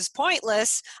this is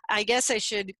pointless, I guess I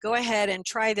should go ahead and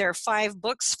try their 5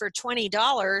 books for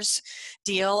 $20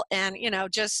 deal, and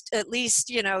just at least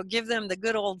give them the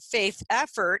good old faith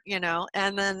effort.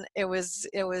 And then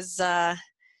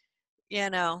you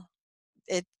know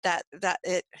it that that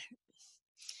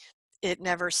it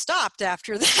never stopped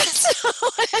after that. So,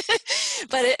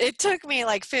 but it took me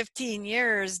like 15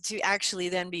 years to actually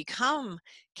then become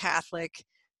Catholic,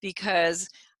 because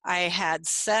I had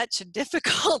such a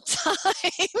difficult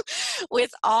time with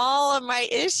all of my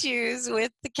issues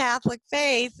with the Catholic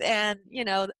faith. And,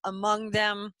 among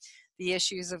them, the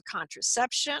issues of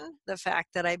contraception, the fact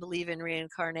that I believe in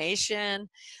reincarnation,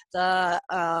 what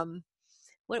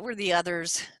were the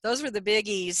others? Those were the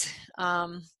biggies.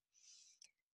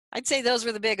 I'd say those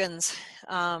were the big ones.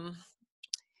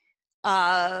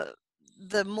 Uh,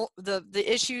 the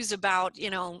issues about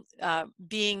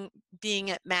being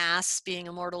at mass, being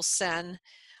a mortal sin,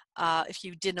 if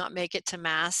you did not make it to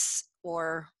mass,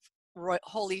 or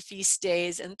holy feast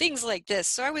days and things like this.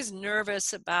 So I was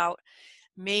nervous about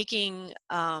making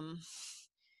the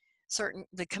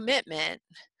commitment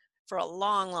for a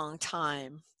long, long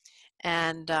time,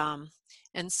 and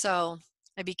so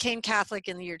I became Catholic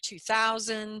in the year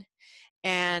 2000.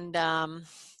 And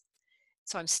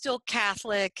so I'm still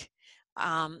Catholic.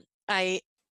 I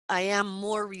am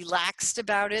more relaxed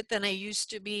about it than I used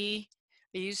to be.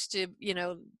 I used to,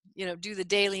 do the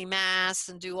daily mass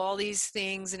and do all these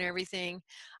things and everything.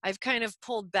 I've kind of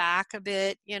pulled back a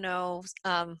bit, and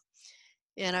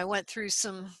I went through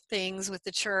some things with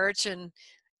the church, and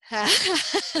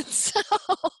so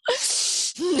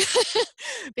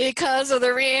because of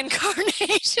the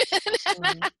reincarnation.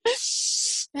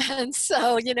 And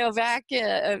so, back,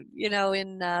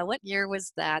 in what year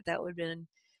was that? That would have been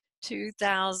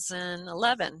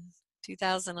 2011.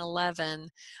 2011,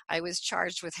 I was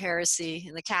charged with heresy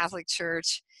in the Catholic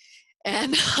Church,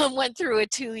 and went through a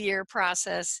 2-year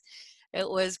process. It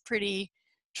was pretty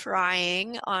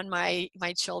trying on my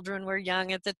children were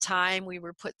young at the time. We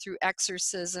were put through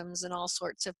exorcisms and all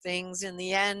sorts of things. In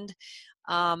the end,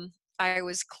 I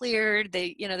was cleared.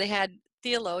 They had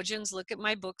theologians look at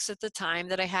my books at the time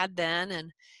that I had then,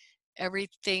 and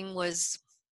everything was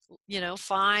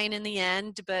fine in the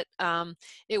end. But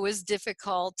it was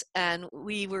difficult, and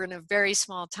we were in a very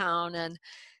small town, and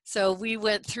so we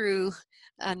went through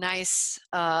a nice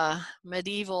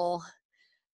medieval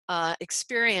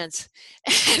experience.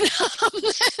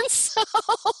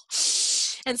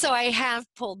 And so I have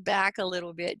pulled back a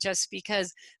little bit, just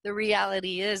because the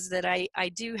reality is that I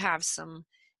do have some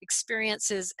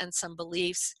experiences and some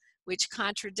beliefs which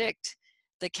contradict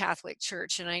the Catholic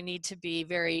Church, and I need to be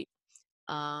very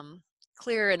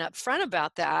clear and upfront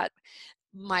about that.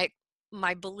 My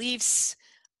beliefs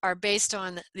are based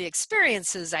on the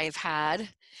experiences I've had,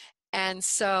 and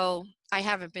so I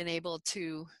haven't been able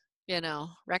to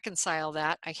reconcile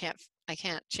that. I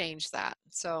can't change that.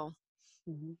 So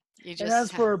Mm-hmm. you And just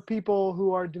as for people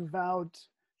who are devout,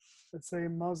 let's say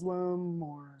Muslim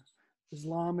or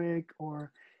Islamic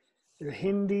or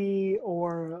Hindi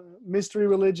or mystery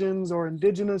religions or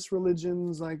indigenous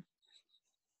religions, like,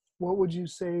 what would you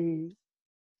say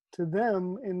to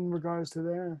them in regards to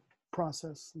their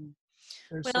process and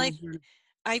their well, soul journey?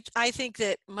 I think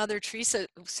that Mother Teresa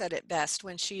said it best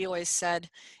when she always said,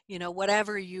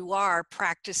 whatever you are,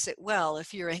 practice it well.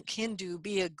 If you're a Hindu,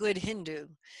 be a good Hindu.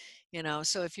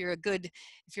 So if you're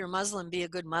a Muslim, be a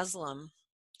good Muslim.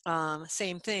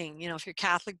 Same thing. If you're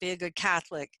Catholic, be a good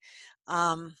Catholic.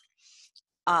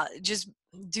 Just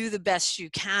do the best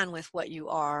you can with what you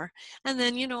are, and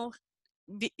then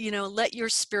let your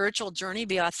spiritual journey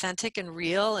be authentic and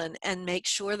real, and make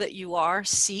sure that you are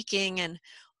seeking and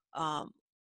um,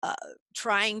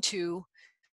 trying to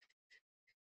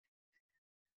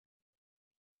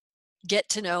get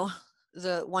to know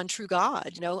the one true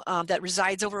God, that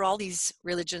resides over all these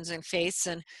religions and faiths,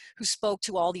 and who spoke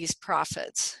to all these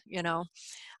prophets.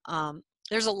 Um,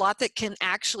 there's a lot that can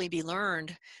actually be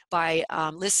learned by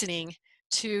listening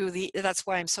to that's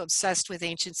why I'm so obsessed with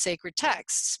ancient sacred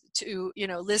texts, to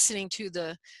listening to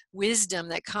the wisdom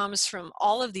that comes from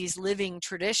all of these living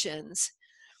traditions,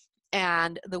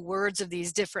 and the words of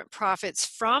these different prophets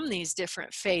from these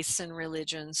different faiths and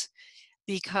religions,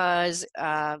 because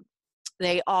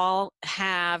they all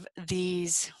have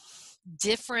these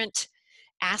different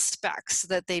aspects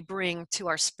that they bring to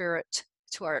our spirit,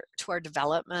 to our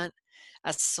development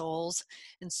as souls.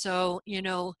 And so,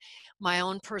 my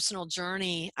own personal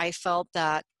journey, I felt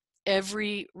that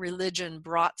every religion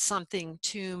brought something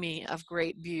to me of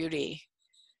great beauty,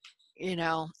 and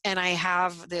I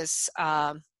have this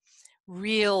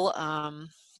real,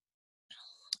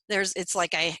 it's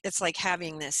like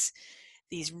having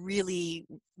these really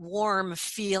warm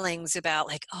feelings about,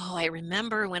 like, oh, I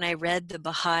remember when I read the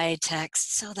Baha'i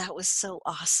text, so that was so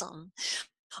awesome.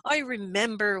 I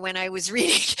remember when I was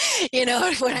reading,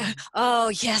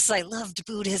 oh yes, I loved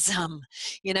Buddhism,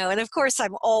 and of course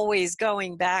I'm always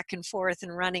going back and forth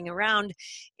and running around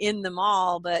in the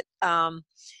mall, but I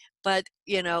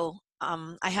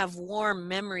have warm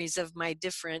memories of my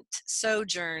different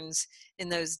sojourns in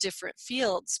those different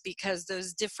fields, because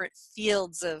those different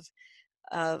fields of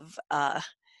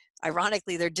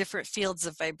ironically, they're different fields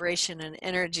of vibration and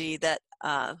energy that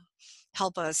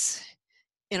help us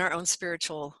in our own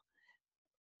spiritual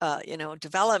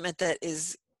development. That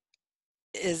is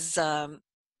it's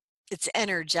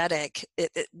energetic.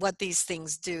 What these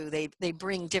things do, they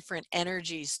bring different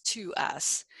energies to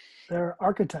us. They're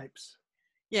archetypes.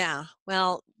 Yeah,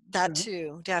 well, that Right?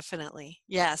 too, definitely,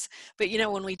 yes. But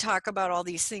when we talk about all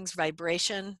these things,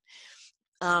 vibration,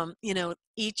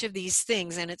 each of these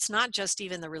things, and it's not just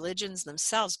even the religions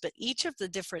themselves, but each of the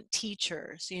different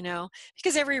teachers,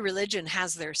 because every religion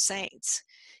has their saints,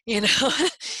 you know.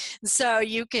 So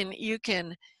you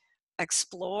can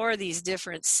explore these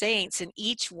different saints, and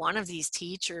each one of these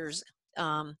teachers,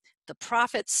 the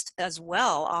prophets as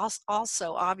well,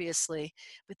 also obviously,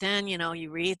 but then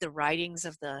you read the writings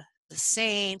of the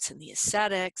saints and the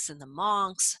ascetics and the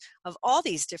monks of all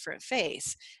these different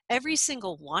faiths. Every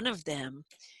single one of them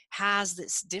has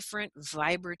this different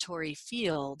vibratory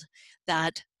field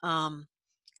that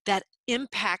that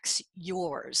impacts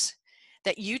yours,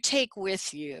 that you take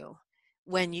with you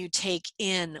when you take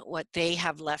in what they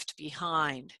have left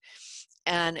behind.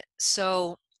 And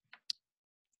so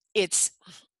it's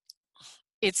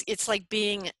it's like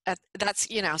being at, that's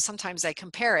sometimes I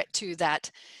compare it to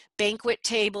that banquet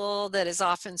table that is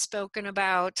often spoken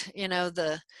about,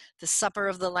 the supper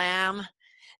of the lamb.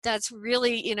 That's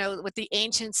really what the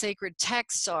ancient sacred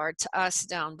texts are to us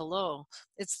down below.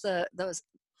 It's the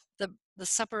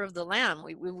supper of the lamb.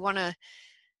 We want to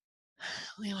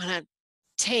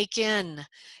take in,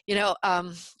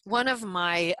 one of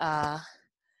my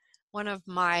one of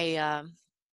my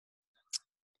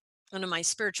one of my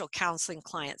spiritual counseling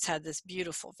clients had this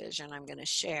beautiful vision I'm going to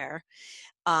share,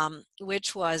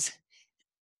 which was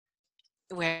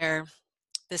where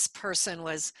this person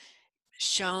was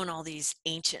shown all these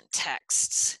ancient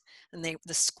texts, and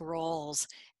the scrolls,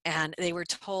 and they were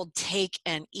told, take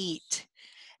and eat,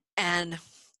 and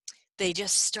they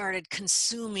just started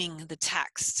consuming the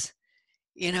texts,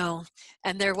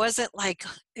 and there wasn't like,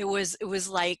 it was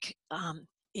like,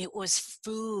 it was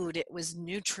food, it was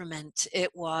nutriment, it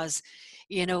was,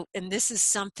 and this is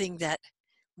something that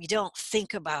we don't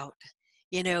think about,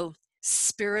 you know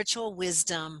spiritual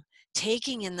wisdom,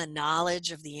 taking in the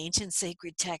knowledge of the ancient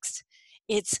sacred text.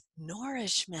 It's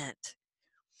nourishment,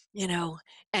 you know,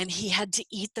 and he had to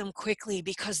eat them quickly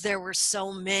because there were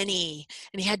so many,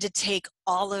 and he had to take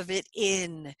all of it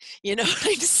in. You know what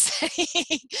I'm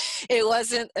saying? It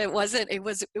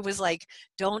was like,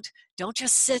 don't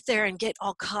just sit there and get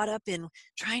all caught up in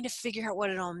trying to figure out what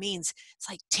it all means. It's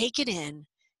like, take it in,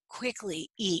 quickly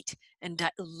eat, and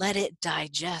let it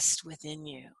digest within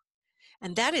you.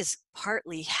 And that is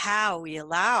partly how we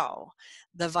allow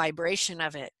the vibration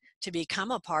of it to become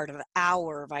a part of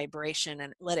our vibration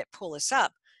and let it pull us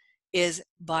up, is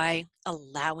by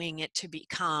allowing it to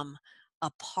become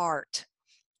a part.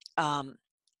 And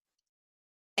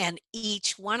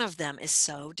each one of them is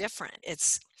so different.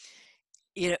 It's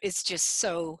just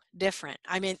so different.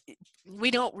 I mean,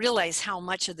 we don't realize how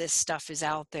much of this stuff is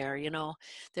out there.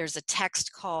 There's a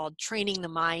text called Training the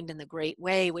Mind in the Great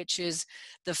Way, which is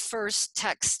the first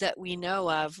text that we know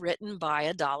of written by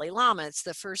a Dalai Lama. It's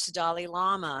the first Dalai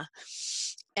Lama.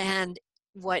 And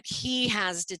what he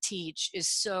has to teach is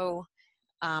so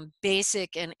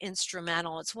basic and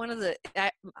instrumental. It's one of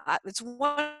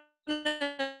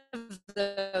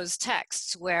those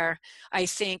texts where I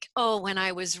think, oh, when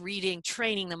I was reading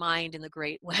Training the Mind in the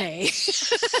Great Way,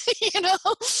 you know,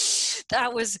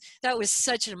 that was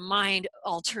such a mind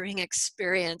altering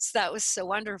experience. That was so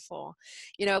wonderful,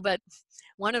 but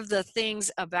one of the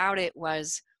things about it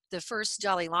was the first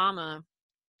Dalai Lama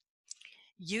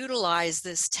utilized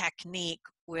this technique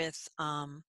with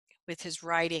his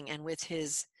writing and with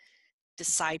his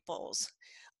disciples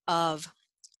of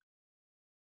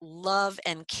love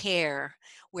and care,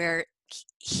 where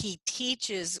he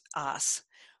teaches us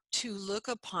to look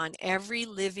upon every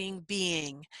living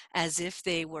being as if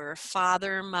they were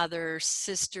father, mother,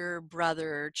 sister,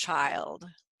 brother, child.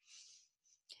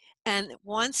 And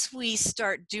once we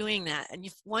start doing that, and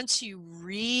once you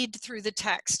read through the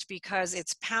text, because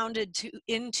it's pounded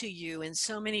into you in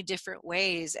so many different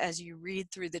ways as you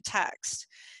read through the text,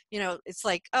 it's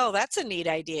like, oh, that's a neat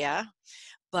idea.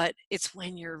 But it's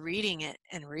when you're reading it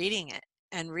and reading it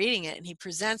and reading it, and he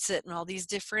presents it in all these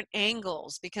different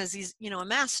angles, because he's, a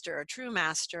master, a true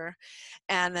master.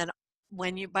 And then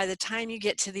by the time you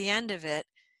get to the end of it,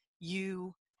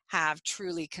 you have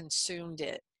truly consumed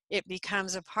it. It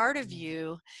becomes a part of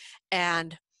you,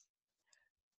 and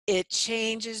it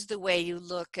changes the way you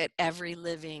look at every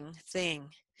living thing.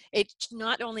 It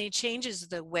not only changes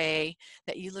the way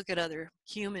that you look at other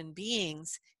human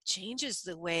beings, changes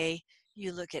the way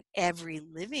you look at every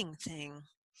living thing.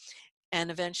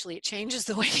 And eventually it changes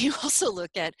the way you also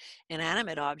look at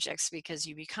inanimate objects, because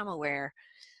you become aware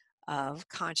of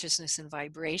consciousness and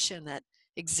vibration that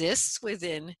exists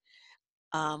within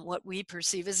what we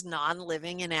perceive as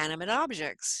non-living inanimate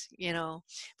objects,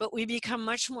 but we become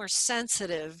much more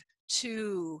sensitive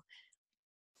to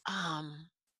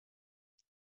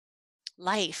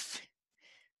life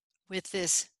with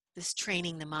this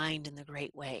training the mind in the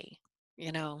great way,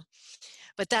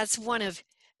 but that's one of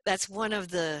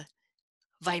the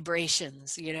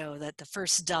vibrations, that the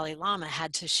first Dalai Lama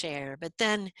had to share. But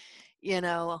then,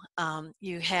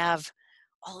 you have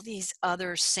all these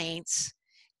other saints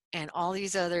and all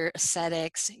these other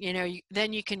ascetics,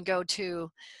 then you can go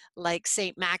to like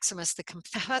Saint Maximus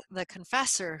the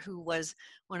Confessor, who was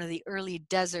one of the early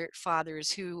desert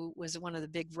fathers, who was one of the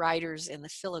big writers in the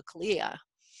Philokalia.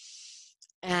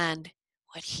 And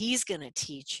what he's going to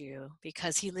teach you,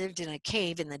 because he lived in a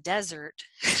cave in the desert,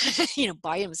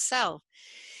 by himself,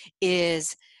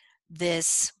 is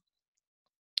this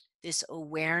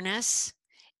awareness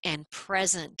and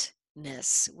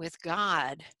presentness with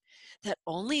God that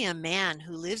only a man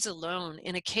who lives alone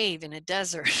in a cave in a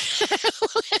desert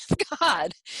with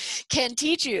God can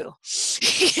teach you.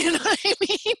 You know what I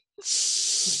mean?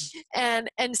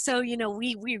 And so,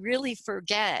 we really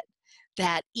forget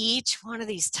that each one of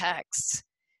these texts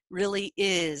really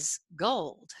is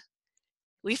gold.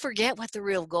 We forget what the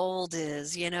real gold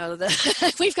is,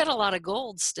 we've got a lot of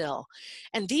gold still.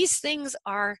 And these things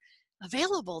are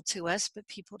available to us, but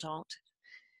people don't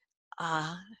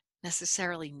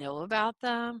necessarily know about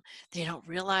them. They don't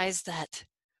realize that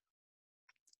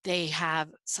they have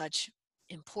such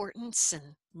importance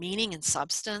and meaning and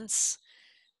substance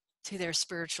to their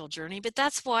spiritual journey. But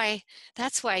that's why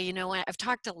I've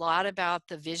talked a lot about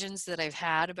the visions that I've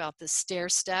had about the stair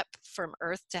step from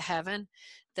earth to heaven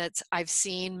that I've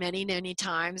seen many, many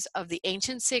times, of the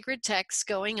ancient sacred texts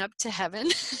going up to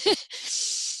heaven.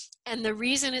 And the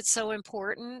reason it's so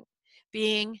important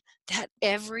being that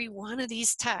every one of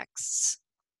these texts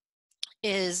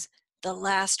is the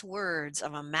last words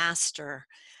of a master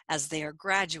as they are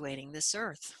graduating this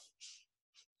earth.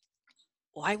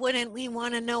 Why wouldn't we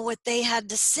want to know what they had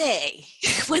to say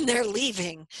when they're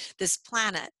leaving this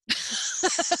planet?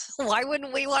 Why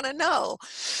wouldn't we want to know?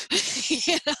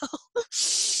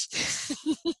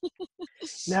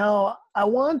 Now, I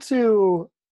want to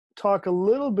talk a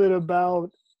little bit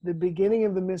about the beginning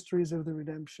of the mysteries of the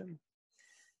redemption.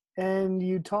 And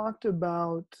you talked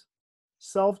about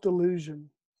self-delusion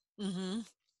and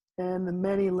the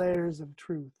many layers of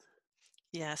truth.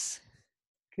 Yes.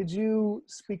 Could you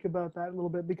speak about that a little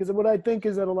bit? Because what I think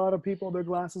is that a lot of people, their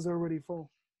glasses are already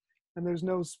full and there's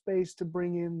no space to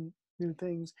bring in new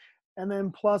things. And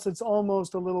then plus it's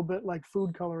almost a little bit like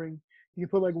food coloring. You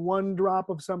put like one drop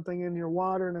of something in your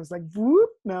water and it's like, whoop,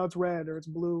 now it's red or it's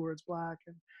blue or it's black.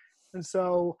 And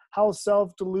so how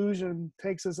self-delusion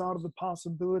takes us out of the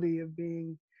possibility of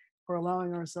being, or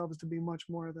allowing ourselves to be much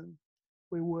more than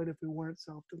we would if we weren't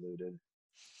self-deluded.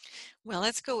 Well,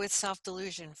 let's go with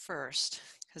self-delusion first,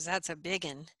 because that's a big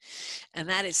one. And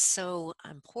that is so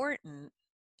important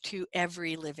to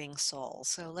every living soul.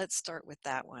 So let's start with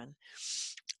that one.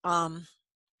 And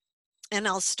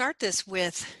I'll start this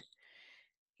with,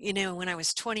 when I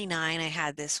was 29, I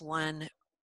had this one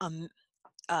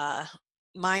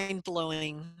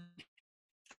mind-blowing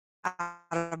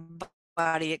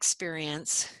out-of-body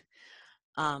experience.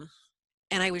 And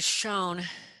I was shown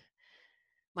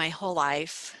my whole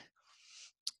life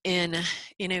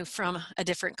from a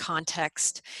different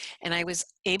context. And I was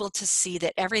able to see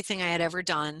that everything I had ever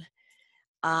done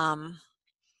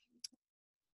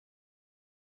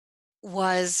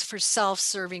was for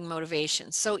self-serving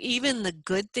motivation. So even the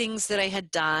good things that I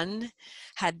had done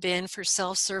had been for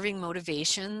self-serving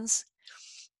motivations.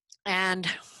 And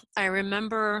I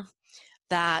remember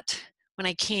that when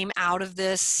I came out of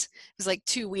this, it was like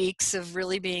 2 weeks of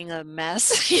really being a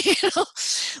mess,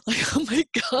 like, oh my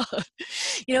God.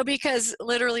 Because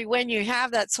literally when you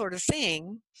have that sort of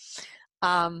thing,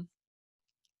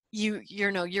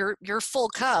 your full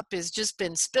cup has just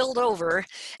been spilled over,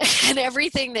 and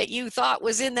everything that you thought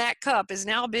was in that cup has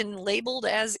now been labeled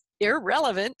as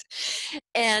irrelevant.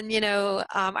 And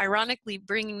ironically,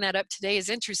 bringing that up today is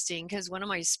interesting, because one of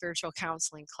my spiritual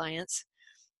counseling clients,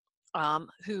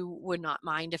 who would not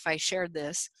mind if I shared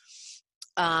this,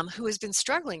 who has been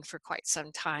struggling for quite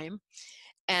some time,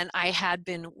 and I had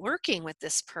been working with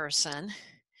this person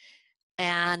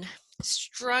and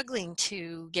struggling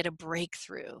to get a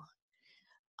breakthrough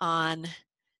on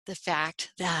the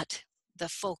fact that the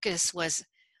focus was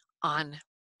on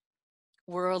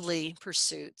worldly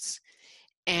pursuits,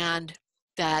 and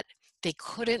that they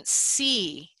couldn't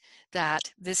see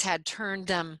that this had turned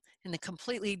them in a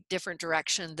completely different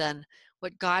direction than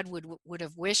what God would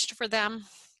have wished for them.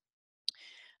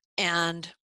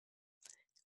 And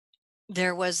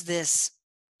there was this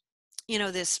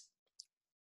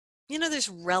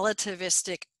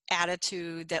relativistic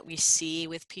attitude that we see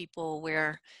with people,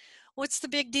 where, what's the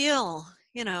big deal?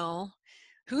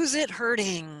 Who's it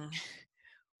hurting?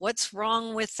 What's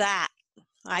wrong with that?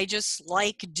 I just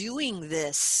like doing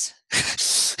this.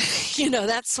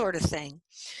 That sort of thing.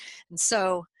 And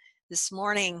so this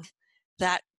morning,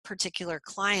 that particular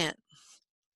client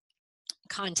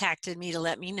contacted me to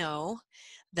let me know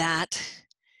that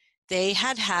they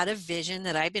had had a vision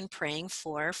that I've been praying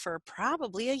for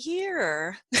probably a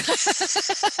year.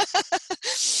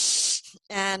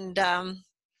 And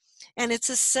it's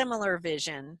a similar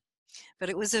vision, but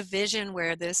it was a vision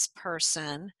where this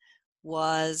person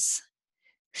was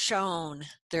shown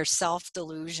their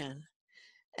self-delusion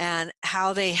and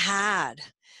how they had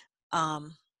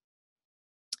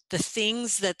the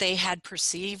things that they had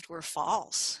perceived were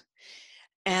false,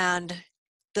 and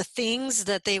the things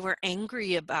that they were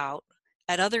angry about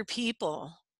at other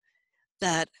people,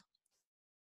 that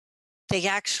they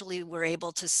actually were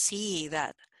able to see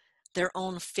that their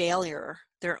own failure,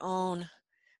 their own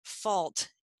fault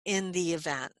in the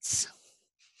events.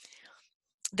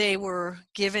 They were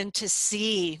given to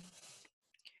see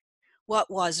what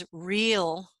was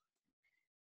real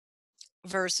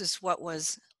versus what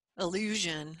was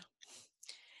illusion.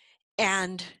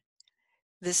 And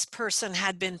this person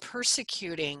had been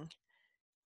persecuting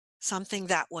something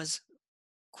that was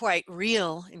quite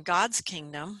real in God's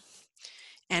kingdom,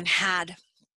 and had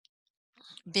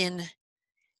been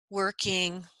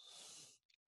working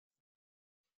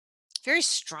very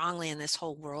strongly in this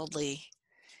whole worldly,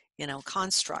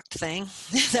 construct thing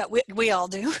that we all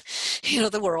do,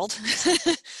 the world.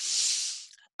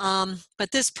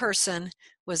 But this person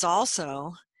was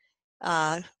also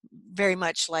very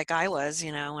much like I was,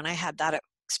 when I had that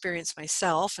experience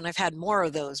myself, and I've had more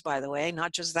of those, by the way,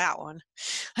 not just that one.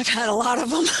 I've had a lot of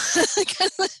them.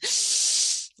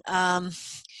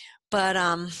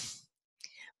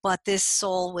 But this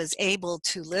soul was able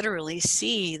to literally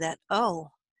see that, oh,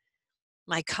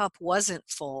 my cup wasn't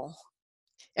full.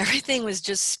 Everything was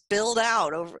just spilled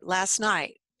out over last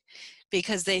night,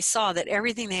 because they saw that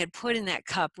everything they had put in that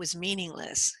cup was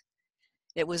meaningless.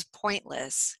 It was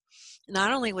pointless.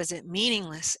 Not only was it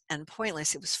meaningless and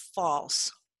pointless, it was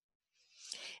false.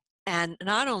 And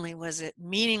not only was it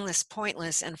meaningless,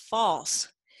 pointless, and false,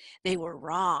 they were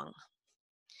wrong.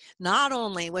 Not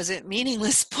only was it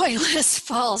meaningless, pointless,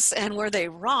 false, and were they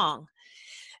wrong,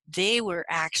 they were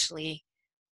actually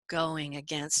going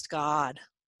against God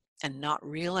and not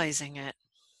realizing it.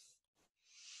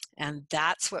 And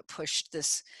that's what pushed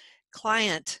this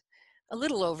client a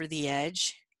little over the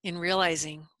edge in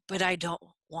realizing, but I don't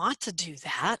want to do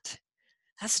that.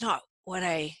 That's not what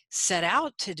I set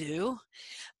out to do.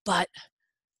 But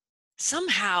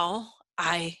somehow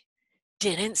I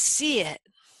didn't see it.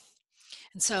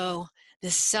 And so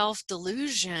this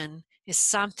self-delusion is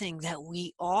something that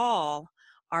we all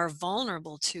are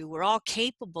vulnerable to. We're all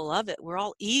capable of it. We're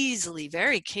all easily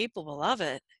very capable of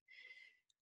it,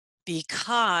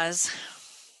 because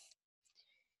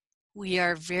we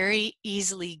are very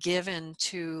easily given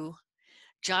to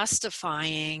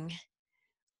justifying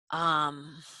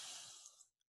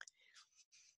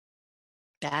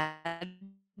bad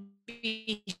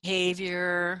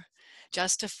behavior,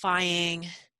 justifying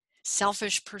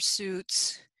selfish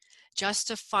pursuits,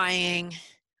 justifying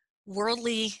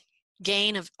worldly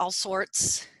gain of all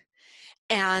sorts.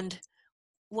 And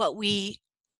what we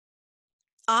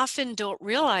often don't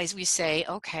realize, we say,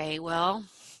 okay, well,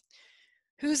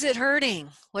 who's it hurting?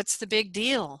 What's the big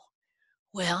deal?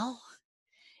 Well,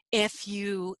 if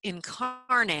you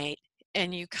incarnate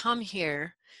and you come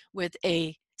here with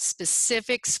a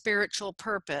specific spiritual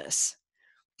purpose,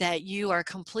 that you are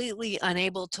completely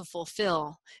unable to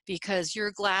fulfill because your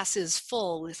glass is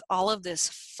full with all of this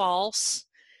false,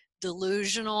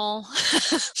 delusional,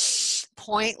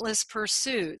 pointless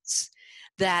pursuits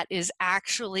that is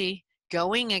actually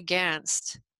going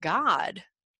against God.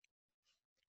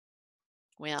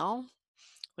 Well,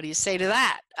 what do you say to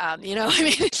that? You know, I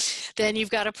mean, then you've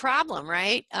got a problem,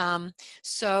 right?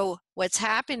 So what's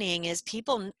happening is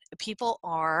people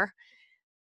are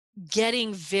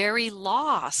getting very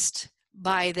lost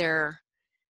by their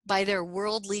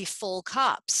worldly full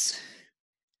cups,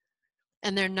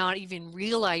 and they're not even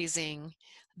realizing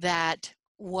that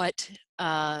what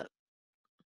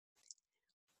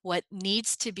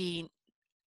needs to be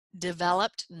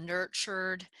developed,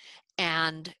 nurtured,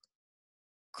 and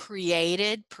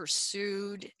created,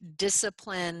 pursued,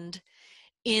 disciplined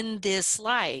in this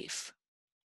life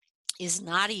is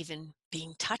not even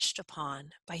being touched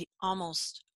upon by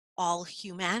almost all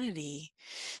humanity.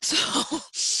 So,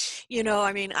 you know,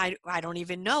 I mean, I don't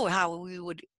even know how we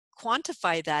would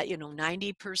quantify that. You know,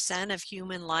 90% of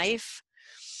human life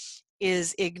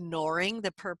is ignoring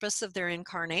the purpose of their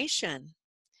incarnation.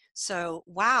 So,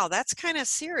 wow, that's kind of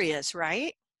serious,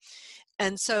 right?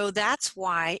 And so that's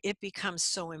why it becomes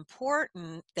so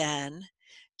important then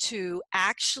to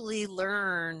actually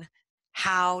learn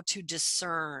how to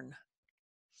discern.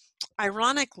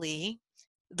 Ironically,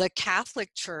 the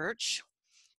Catholic Church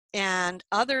and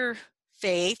other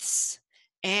faiths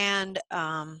and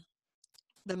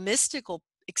the mystical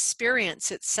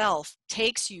experience itself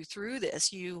takes you through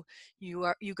this. You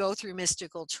go through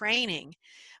mystical training,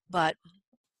 but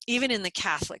even in the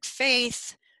Catholic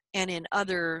faith and in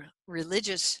other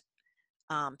religious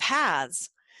paths,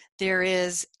 there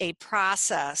is a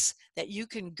process that you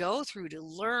can go through to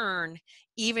learn,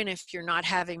 even if you're not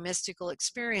having mystical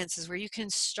experiences, where you can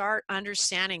start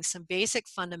understanding some basic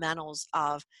fundamentals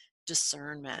of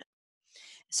discernment.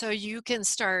 So you can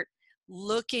start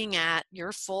looking at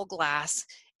your full glass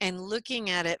and looking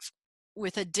at it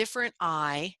with a different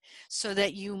eye, so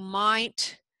that you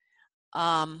might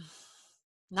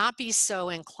not be so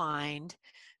inclined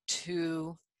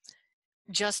to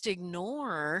just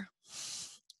ignore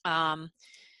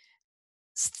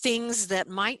things that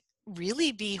might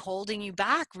really be holding you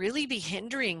back, really be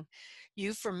hindering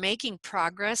you from making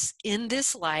progress in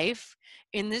this life,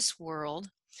 in this world.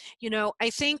 You know, I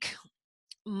think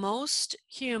most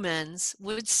humans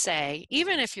would say,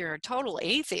 even if you're a total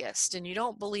atheist and you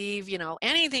don't believe, you know,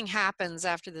 anything happens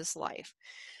after this life,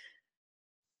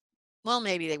 well,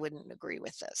 maybe they wouldn't agree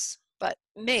with this, but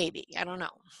maybe, I don't know.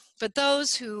 But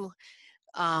those who,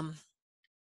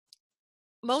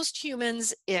 most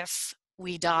humans, if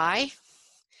we die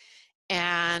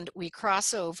and we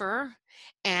cross over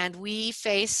and we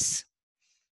face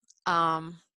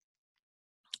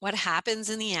what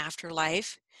happens in the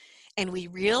afterlife, and we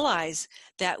realize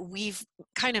that we've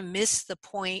kind of missed the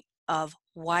point of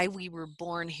why we were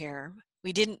born here.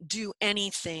 We didn't do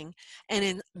anything. And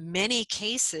in many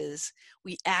cases,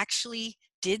 we actually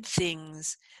did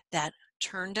things that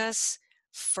turned us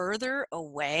further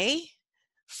away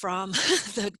from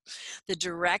the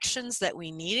directions that we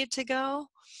needed to go.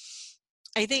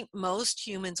 I think most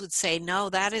humans would say, no,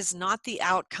 that is not the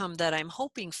outcome that I'm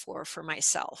hoping for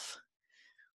myself.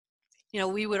 You know,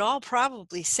 we would all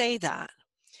probably say that,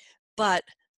 but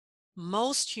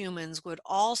most humans would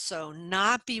also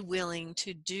not be willing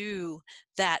to do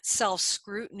that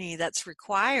self-scrutiny that's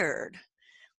required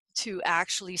to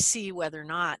actually see whether or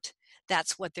not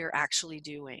that's what they're actually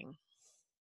doing.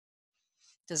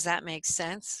 Does that make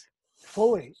sense?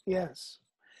 Fully, yes.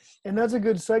 And that's a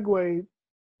good segue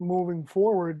moving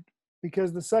forward,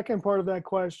 because the second part of that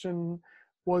question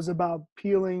was about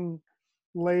peeling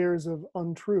layers of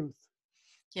untruth.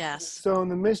 Yes. So in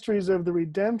the mysteries of the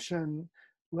redemption,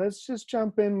 let's just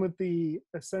jump in with the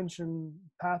Ascension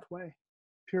pathway,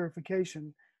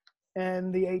 purification,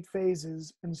 and the 8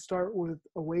 phases, and start with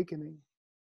awakening,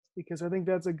 because I think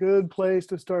that's a good place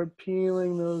to start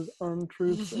peeling those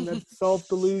untruths and that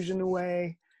self-delusion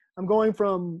away. I'm going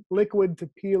from liquid to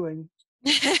peeling.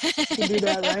 We can do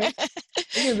that, right?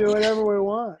 We can do whatever we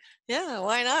want. Yeah,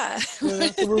 why not? You know,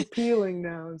 so we're peeling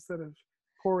now instead of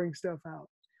pouring stuff out.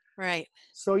 Right.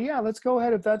 So yeah, let's go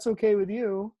ahead, if that's okay with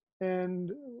you,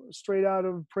 and straight out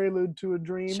of Prelude to a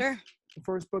Dream, Sure. the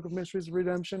first book of Mysteries of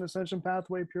Redemption, Ascension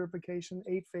Pathway, Purification,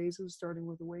 8 phases, starting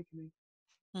with awakening.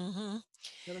 Mm-hmm.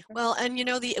 Okay? Well, and you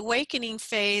know, the awakening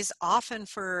phase often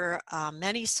for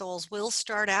many souls will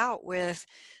start out with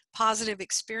positive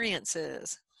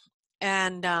experiences.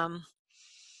 And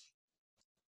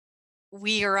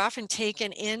we are often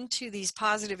taken into these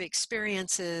positive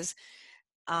experiences,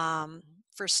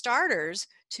 for starters,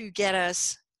 to get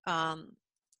us um,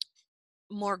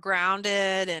 more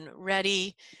grounded and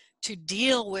ready to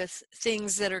deal with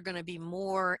things that are going to be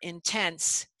more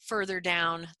intense further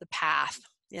down the path,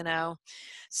 you know.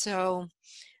 So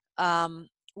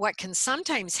what can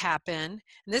sometimes happen,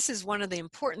 and this is one of the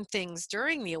important things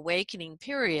during the awakening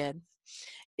period,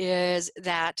 is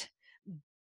that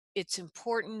it's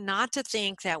important not to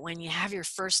think that when you have your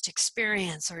first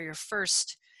experience, or your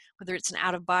first, whether it's an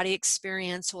out-of-body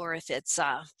experience, or if it's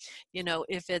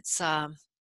if it's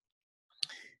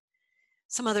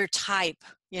some other type,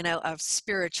 of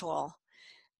spiritual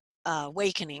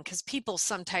awakening, because people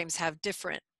sometimes have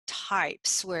different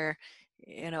types where,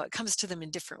 it comes to them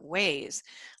in different ways,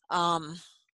 um,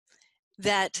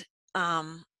 that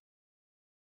um,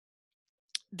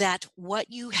 that what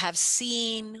you have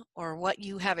seen or what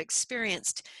you have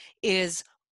experienced is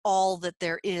all that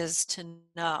there is to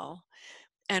know.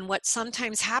 And what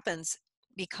sometimes happens,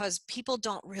 because people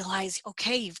don't realize,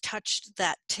 okay, you've touched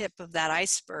that tip of that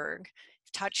iceberg,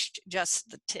 you've touched just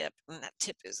the tip, and that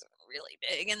tip is really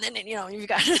big, and then you've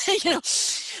got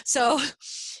so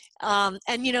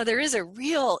there is a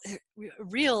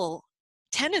real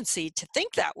tendency to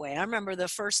think that way. I remember the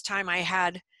first time I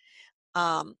had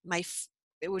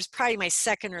it was probably my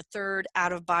second or third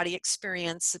out-of-body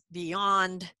experience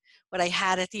beyond what I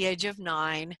had at the age of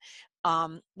 9.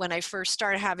 When I first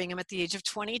started having them at the age of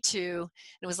 22,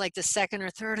 it was like the second or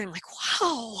third. I'm like,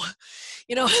 wow,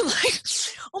 I'm like,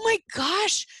 oh my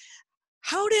gosh,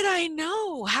 how did I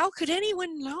know? How could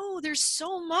anyone know? There's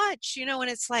so much, and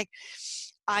it's like,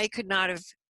 I could not have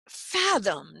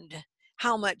fathomed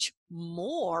how much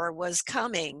more was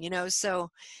coming,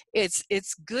 so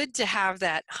it's good to have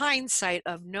that hindsight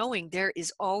of knowing there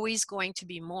is always going to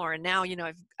be more. And now,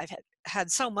 I've had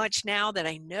so much now that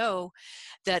I know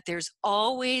that there's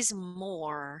always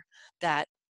more, that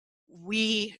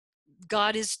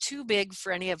God is too big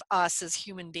for any of us as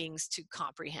human beings to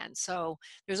comprehend. So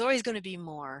there's always going to be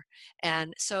more.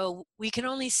 And so we can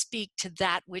only speak to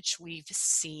that which we've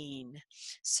seen.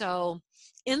 So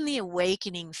in the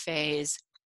awakening phase,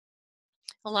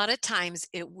 a lot of times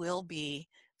it will be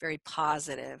very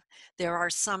positive. There are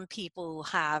some people who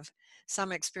have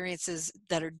some experiences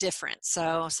that are different.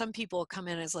 So some people come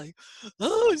in as like,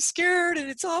 oh, I'm scared and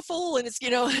it's awful and it's,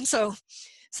 and so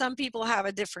some people have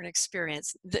a different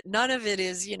experience. That none of it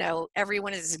is,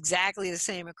 everyone is exactly the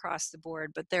same across the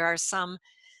board, but there are some,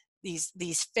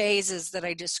 these phases that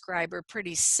I describe are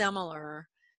pretty similar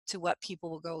to what people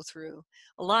will go through.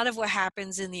 A lot of what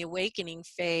happens in the awakening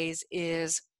phase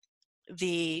is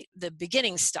the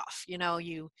beginning stuff.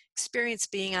 You experience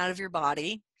being out of your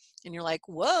body and you're like,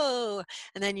 whoa.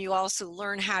 And then you also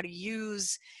learn how to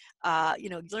use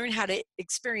learn how to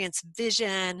experience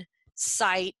vision,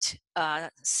 sight,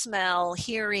 smell,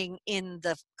 hearing in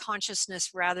the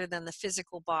consciousness rather than the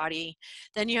physical body.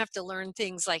 Then you have to learn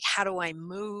things like, how do I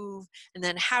move, and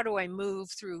then how do I move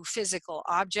through physical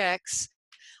objects.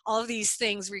 All of these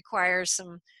things require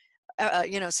some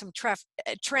some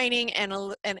training and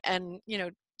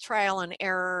trial and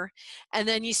error. And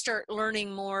then you start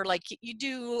learning more, like you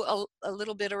do a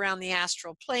little bit around the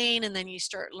astral plane, and then you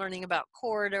start learning about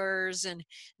corridors, and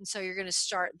so you're going to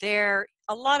start there.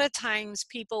 A lot of times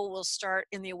people will start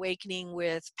in the awakening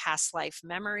with past life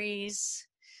memories,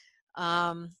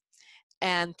 and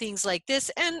things like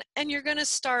this, and you're going to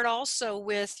start also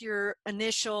with your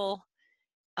initial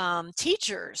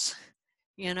teachers,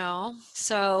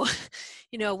 so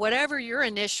whatever your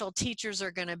initial teachers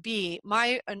are going to be.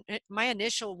 My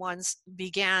initial ones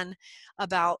began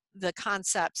about the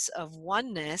concepts of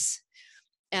oneness,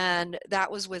 and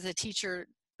that was with a teacher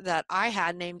that I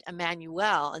had named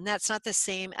Emmanuel, and that's not the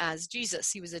same as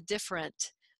Jesus. He was a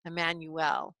different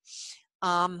Emmanuel.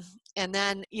 And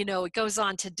then it goes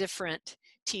on to different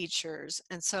teachers,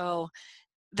 and so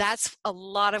that's a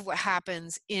lot of what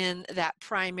happens in that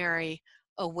primary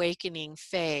awakening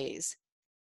phase.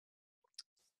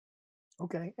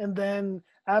 Okay. And then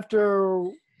after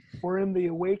we're in the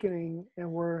awakening and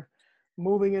we're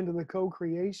moving into the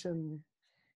co-creation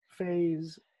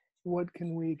phase, what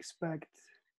can we expect?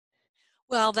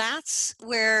 Well, that's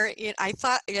where I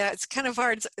thought, yeah, it's kind of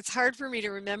hard. It's hard for me to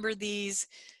remember these,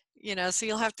 so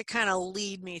you'll have to kind of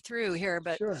lead me through here.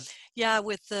 But Sure. yeah,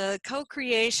 with the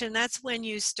co-creation, that's when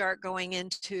you start going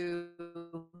into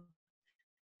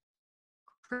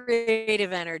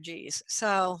creative energies.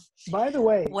 So By the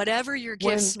way, whatever your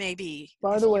gifts may be,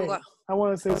 by if the you way, I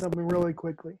want to say something really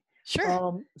quickly.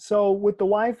 sure. So with the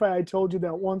Wi-Fi, I told you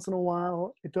that once in a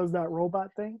while it does that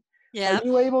robot thing. Are Yeah.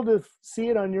 you able to see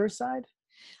it on your side?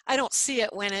 I don't see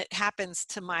it when it happens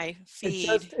to my It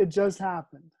feed. just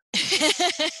happened.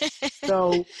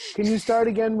 So can you start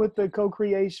again with the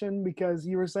co-creation, because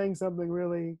you were saying something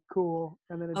really cool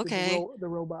and then it did Okay. the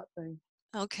robot thing.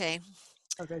 Okay.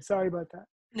 Okay, sorry about that.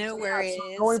 No So yeah, so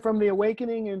worries. going from the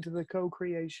awakening into the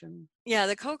co-creation. Yeah,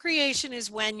 the co-creation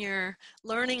is when you're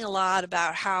learning a lot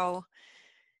about how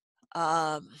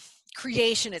um,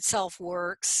 creation itself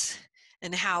works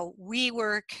and how we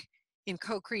work in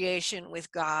co-creation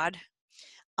with God.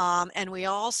 And we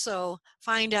also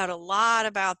find out a lot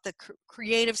about the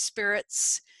creative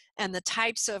spirits and the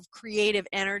types of creative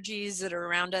energies that are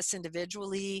around us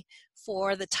individually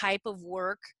for the type of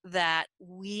work that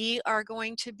we are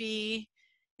going to be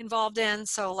involved in.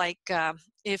 So like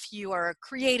if you are a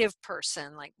creative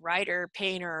person, like writer,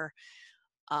 painter,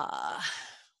 uh,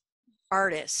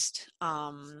 artist,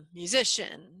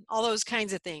 musician, all those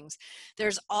kinds of things,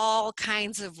 there's all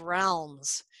kinds of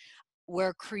realms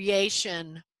where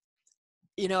creation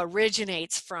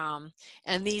originates from,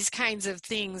 and these kinds of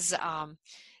things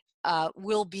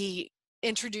will be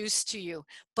introduced to you.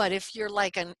 But if you're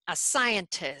like a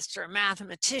scientist or a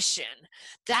mathematician,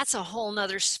 that's a whole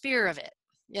nother sphere of it,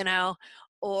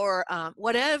 or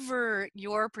whatever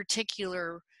your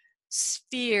particular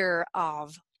sphere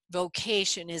of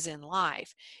vocation is in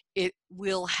life, it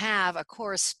will have a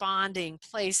corresponding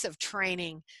place of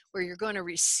training where you're going to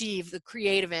receive the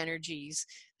creative energies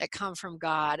that come from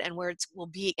God and where it will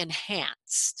be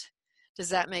enhanced. Does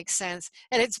that make sense?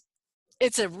 And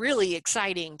it's a really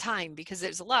exciting time because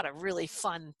there's a lot of really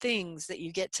fun things that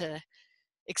you get to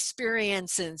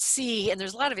experience and see, and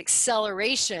there's a lot of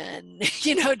acceleration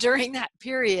during that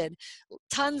period,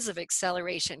 tons of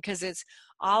acceleration, because it's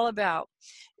all about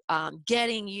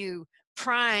getting you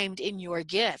primed in your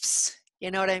gifts,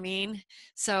 you know what I mean?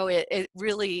 So it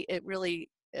really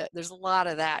there's a lot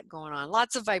of that going on,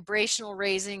 lots of vibrational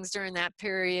raisings during that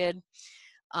period.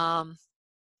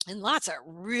 And lots of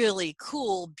really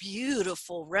cool,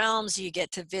 beautiful realms you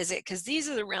get to visit, because these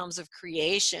are the realms of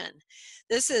creation.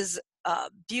 This is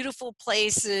beautiful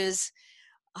places.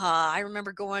 I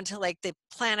remember going to like the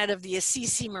planet of the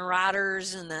Assisi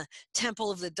Marauders and the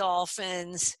Temple of the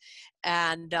Dolphins,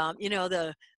 and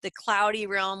the cloudy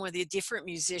realm where the different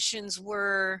musicians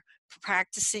were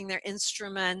practicing their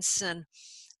instruments, and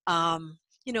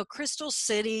crystal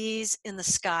cities in the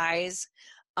skies.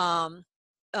 That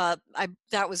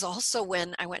was also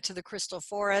when I went to the Crystal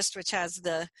Forest, which has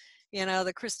the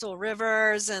crystal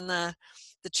rivers and the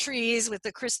trees with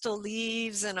the crystal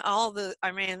leaves and all the,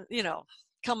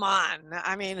 come on.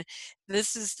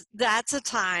 That's a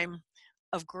time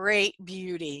of great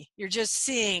beauty. You're just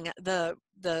seeing the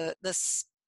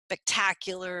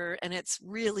spectacular, and it's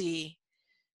really,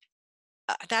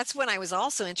 that's when I was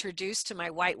also introduced to my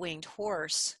white-winged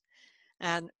horse,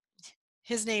 and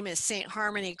his name is Saint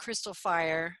Harmony Crystal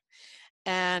Fire.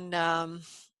 And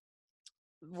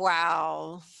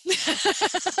wow.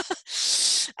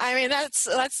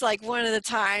 That's like one of the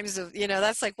times of,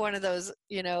 that's like one of those,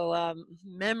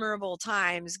 memorable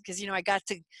times, because,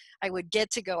 I would get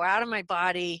to go out of my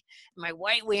body. My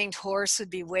white-winged horse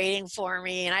would be waiting for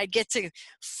me, and I'd get to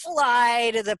fly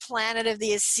to the planet of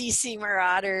the Assisi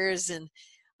Marauders and,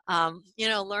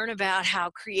 learn about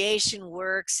how creation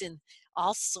works in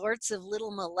all sorts of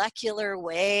little molecular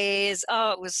ways.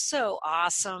 Oh, it was so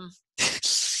awesome.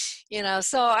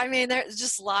 So there's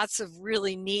just lots of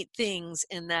really neat things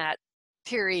in that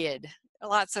period.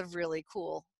 Lots of really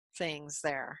cool things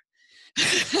there.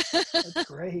 That's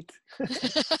great.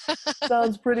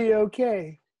 Sounds pretty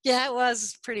okay. Yeah, it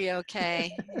was pretty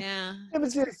okay. Yeah. It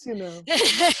was just,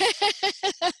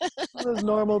 those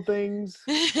normal things.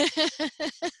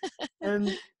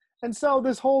 And so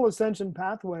this whole ascension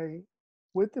pathway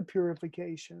with the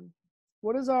purification,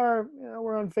 what is our,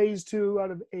 we're on phase 2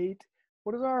 out of 8.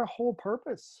 What is our whole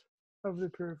purpose of the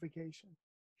purification?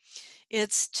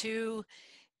 It's to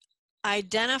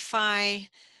identify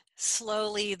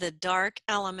slowly the dark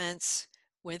elements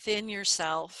within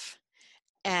yourself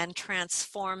and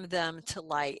transform them to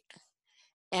light.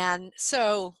 And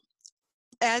so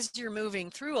as you're moving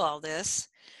through all this,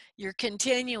 you're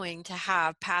continuing to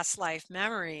have past life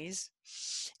memories,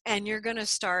 and you're going to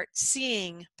start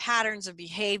seeing patterns of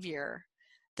behavior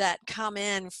that come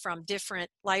in from different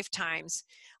lifetimes.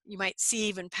 You might see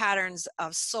even patterns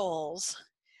of souls,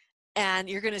 and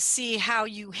you're going to see how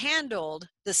you handled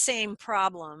the same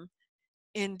problem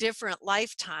in different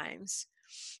lifetimes.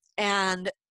 And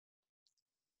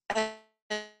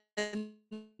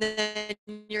then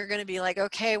you're going to be like,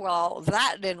 okay, well,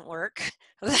 that didn't work.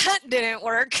 That didn't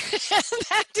work.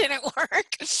 That didn't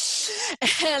work.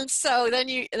 And so then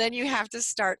you have to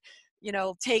start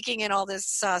taking in all this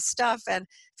stuff and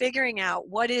figuring out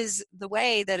what is the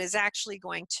way that is actually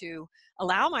going to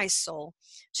allow my soul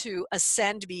to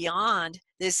ascend beyond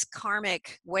this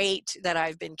karmic weight that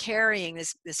I've been carrying,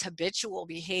 this habitual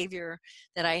behavior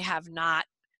that I have not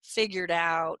figured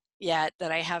out yet,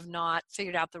 that I have not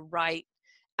figured out the right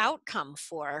outcome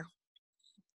for,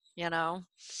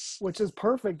 Which is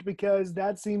perfect, because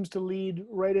that seems to lead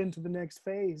right into the next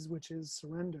phase, which is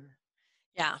surrender.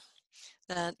 Yeah.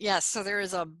 Yes, so there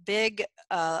is a big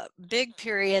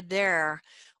period there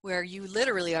where you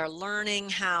literally are learning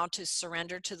how to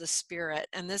surrender to the spirit.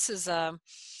 And this is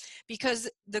because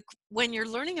when you're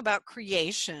learning about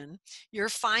creation, you're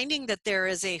finding that there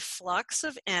is a flux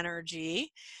of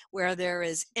energy where there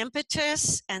is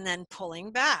impetus and then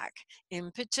pulling back,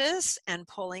 impetus and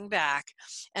pulling back,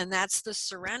 and that's the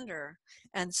surrender.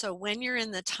 And so when you're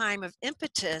in the time of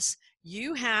impetus,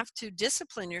 you have to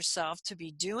discipline yourself to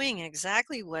be doing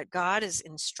exactly what God is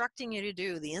instructing you to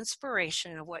do, the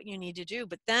inspiration of what you need to do.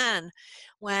 But then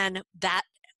when that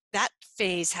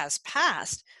phase has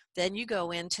passed, then you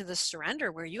go into the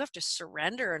surrender, where you have to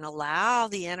surrender and allow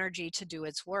the energy to do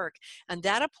its work. And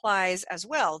that applies as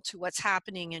well to what's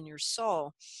happening in your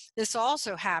soul. This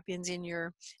also happens in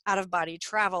your out-of-body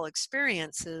travel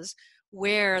experiences,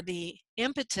 where the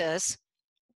impetus,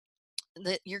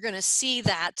 that you're going to see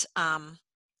that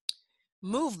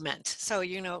movement. So,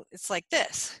 it's like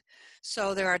this.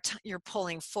 So you're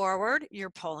pulling forward,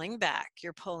 you're pulling back,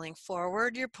 you're pulling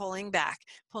forward, you're pulling back,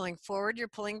 pulling forward, you're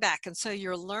pulling back. And so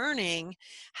you're learning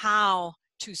how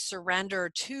to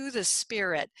surrender to the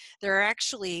spirit. There are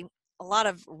actually a lot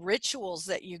of rituals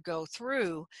that you go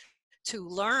through to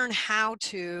learn how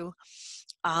to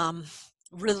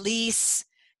release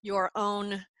your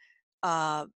own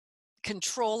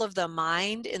control of the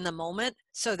mind in the moment,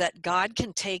 so that God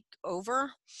can take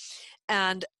over.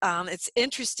 And it's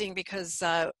interesting because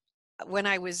when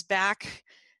I was back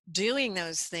doing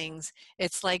those things,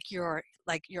 it's like you're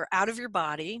out of your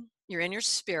body, you're in your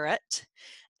spirit,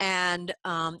 and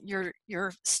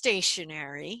you're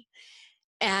stationary,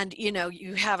 and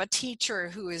you have a teacher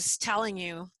who is telling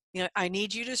you, I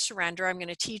need you to surrender. I'm going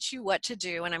to teach you what to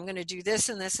do, and I'm going to do this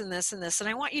and this and this and this, and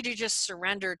I want you to just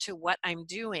surrender to what I'm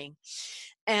doing.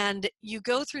 And you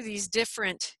go through these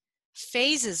different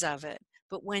phases of it.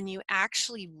 But when you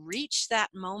actually reach that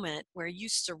moment where you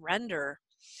surrender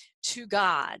to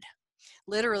God,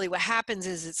 literally what happens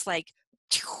is it's like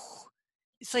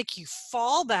you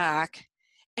fall back,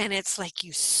 and it's like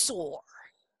you soar.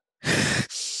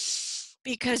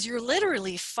 Because you're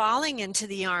literally falling into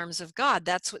the arms of God.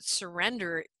 That's what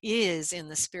surrender is in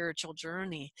the spiritual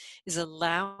journey, is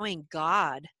allowing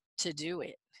God to do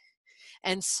it.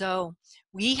 And so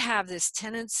we have this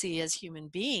tendency as human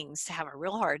beings to have a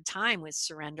real hard time with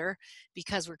surrender,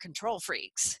 because we're control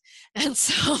freaks. And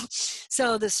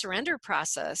so the surrender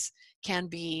process can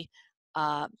be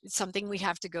something we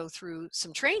have to go through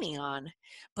some training on,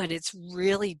 but it's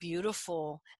really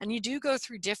beautiful. And you do go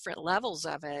through different levels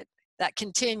of it that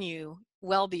continue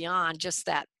well beyond just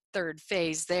that third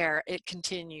phase there. It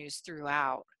continues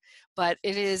throughout. But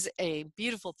it is a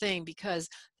beautiful thing, because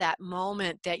that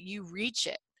moment that you reach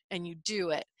it and you do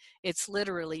it, it's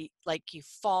literally like you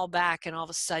fall back and all of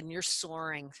a sudden you're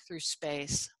soaring through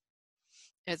space.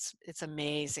 It's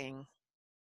amazing.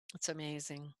 It's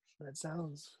amazing. That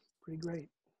sounds pretty great.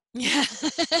 Yeah.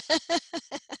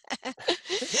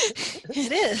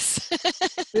 It is.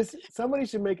 Somebody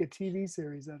should make a TV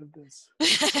series out of this.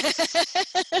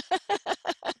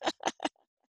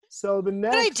 So the Good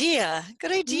next, idea.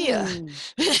 Good idea.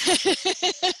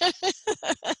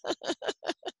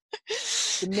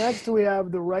 the next we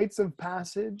have the rites of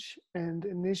passage and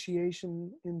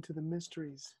initiation into the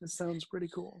mysteries. This sounds pretty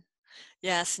cool.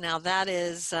 Yes. Now that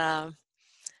is a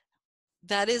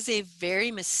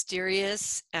very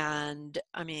mysterious, and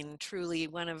I mean, truly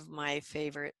one of my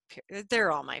favorite.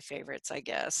 They're all my favorites, I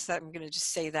guess. I'm going to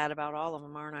just say that about all of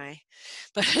them, aren't I?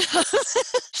 But,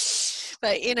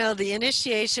 but the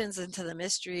initiations into the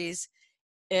mysteries,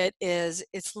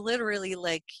 it's literally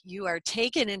like you are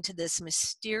taken into this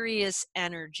mysterious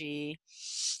energy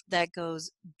that goes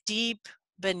deep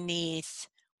beneath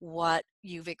what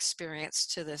you've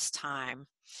experienced to this time.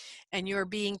 And you're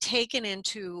being taken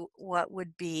into what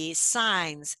would be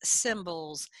signs,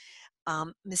 symbols,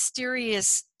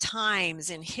 mysterious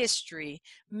times in history,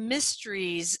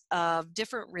 mysteries of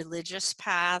different religious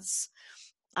paths.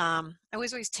 I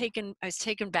was taken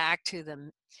back to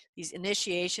these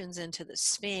initiations into the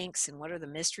Sphinx, and what are the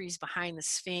mysteries behind the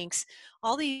Sphinx.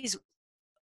 All these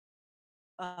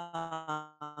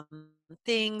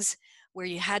things where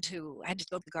I had to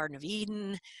go to the Garden of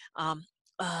Eden. Um,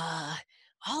 uh,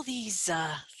 all these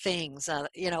things,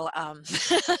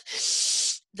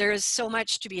 there is so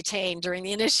much to be attained during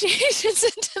the initiations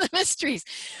into the mysteries.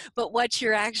 But what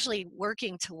you're actually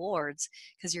working towards,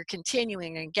 because you're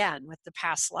continuing again with the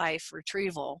past life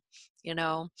retrieval,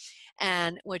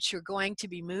 and what you're going to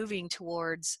be moving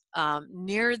towards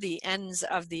near the ends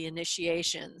of the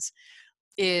initiations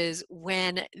is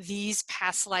when these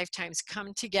past lifetimes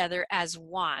come together as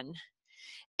one,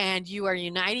 and you are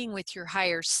uniting with your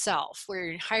higher self, where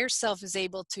your higher self is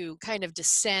able to kind of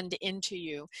descend into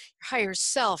you, your higher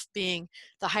self being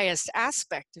the highest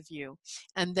aspect of you.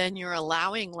 And then you're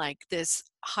allowing like this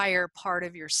higher part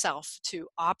of yourself to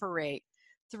operate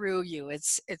through you.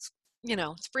 It's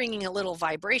bringing a little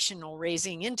vibrational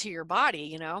raising into your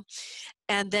body,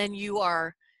 and then you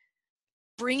are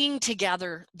bringing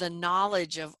together the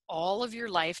knowledge of all of your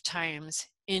lifetimes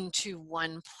into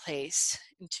one place,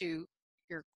 into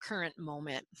your current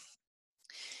moment.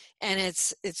 And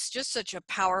it's just such a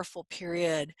powerful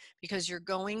period, because you're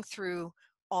going through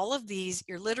all of these,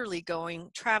 you're literally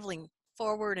traveling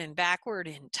forward and backward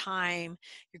in time.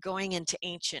 You're going into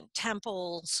ancient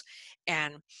temples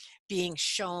and being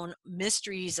shown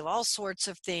mysteries of all sorts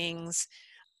of things,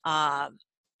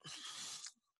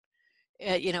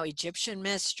 Egyptian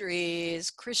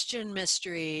mysteries, Christian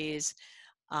mysteries,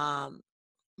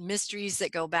 mysteries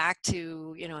that go back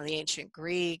to, the ancient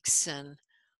Greeks, and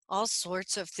all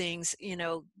sorts of things,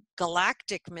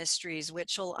 galactic mysteries,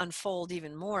 which will unfold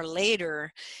even more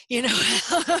later, you know.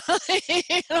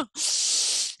 You know?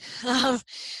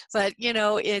 But,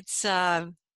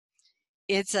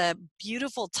 it's a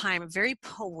beautiful time, a very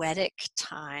poetic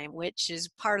time, which is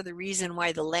part of the reason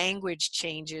why the language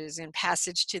changes in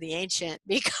Passage to the Ancient,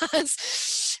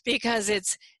 because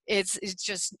it's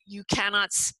just, you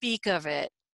cannot speak of it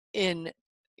in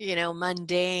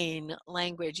mundane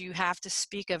language. You have to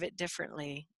speak of it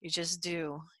differently. You just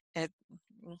do it.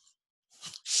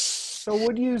 So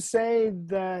would you say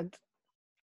that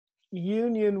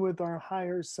union with our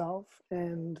higher self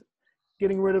and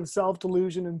getting rid of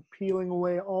self-delusion and peeling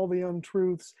away all the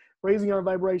untruths, raising our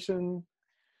vibration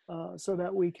so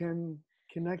that we can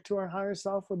connect to our higher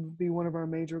self would be one of our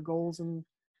major goals in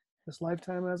this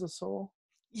lifetime as a soul?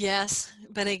 Yes,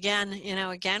 but again,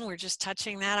 we're just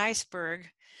touching that iceberg.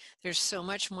 There's so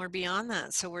much more beyond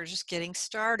that. So we're just getting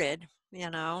started,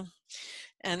 and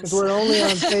Because we're only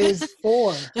on phase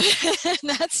 4.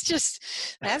 that's just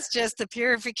the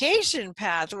purification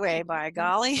pathway, by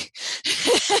golly.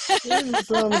 We're just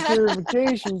on the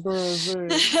purification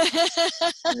process.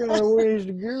 We got a ways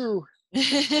to go.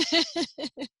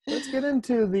 Let's get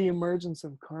into the emergence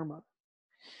of karma.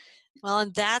 Well,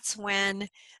 and that's when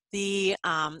the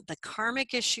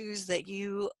karmic issues that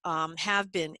you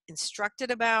have been instructed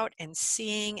about and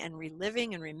seeing and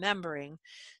reliving and remembering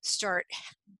start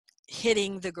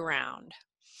hitting the ground.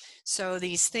 So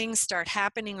these things start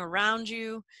happening around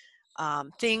you.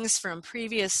 Things from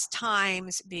previous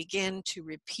times begin to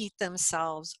repeat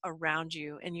themselves around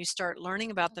you, and you start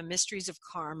learning about the mysteries of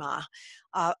karma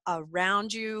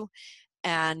around you.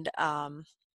 And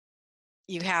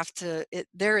you have to,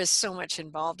 there is so much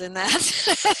involved in that.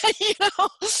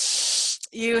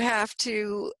 You have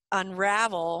to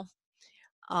unravel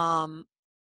all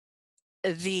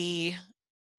the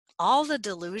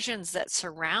delusions that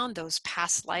surround those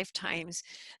past lifetimes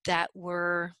that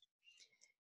were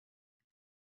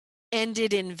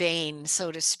ended in vain,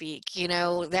 so to speak,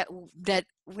 that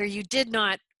where you did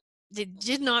not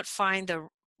find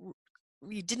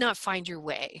your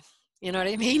way, you know what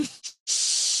I mean?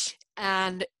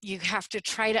 And you have to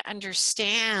try to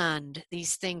understand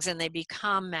these things, and they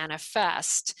become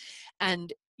manifest,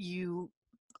 and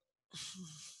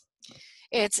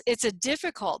it's a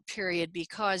difficult period,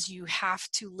 because you have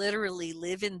to literally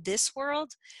live in this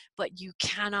world, but you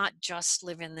cannot just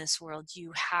live in this world.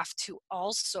 You have to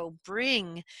also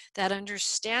bring that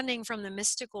understanding from the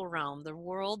mystical realm, the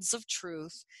worlds of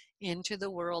truth, into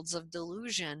the worlds of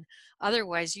delusion.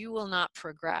 Otherwise, you will not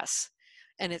progress.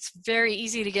 And it's very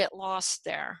easy to get lost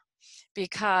there,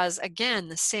 because again,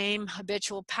 the same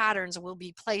habitual patterns will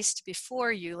be placed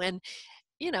before you, and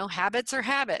habits are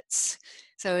habits.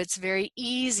 So it's very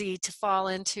easy to fall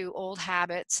into old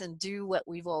habits and do what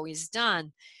we've always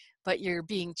done, but you're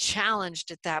being challenged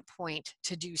at that point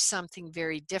to do something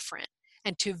very different,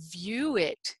 and to view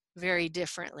it very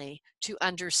differently, to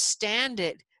understand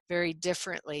it very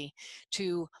differently,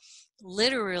 to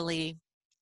literally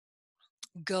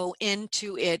go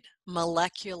into it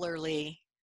molecularly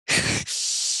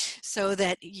so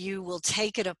that you will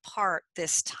take it apart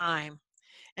this time,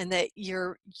 and that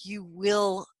your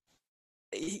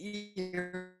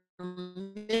mission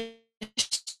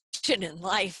in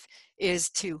life is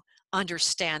to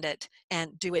understand it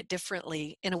and do it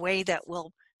differently in a way that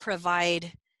will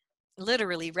provide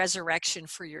literally resurrection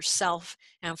for yourself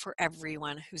and for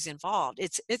everyone who's involved.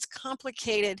 It's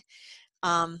complicated,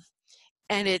 and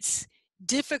it's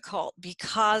difficult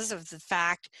because of the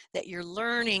fact that you're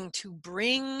learning to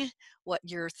bring what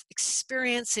you're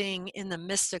experiencing in the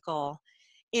mystical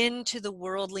into the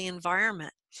worldly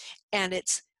environment. And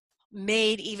it's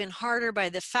made even harder by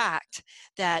the fact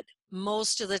that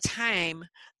most of the time,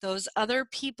 those other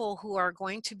people who are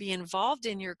going to be involved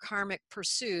in your karmic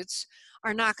pursuits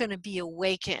are not going to be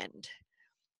awakened.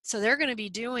 So they're going to be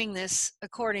doing this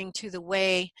according to the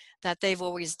way that they've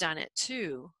always done it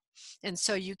too. And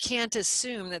so you can't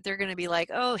assume that they're going to be like,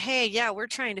 oh, hey, yeah, we're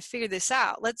trying to figure this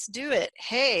out. Let's do it.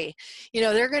 Hey,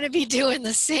 they're going to be doing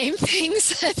the same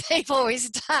things that they've always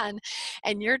done.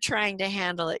 And you're trying to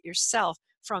handle it yourself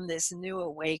from this new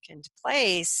awakened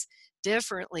place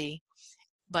differently.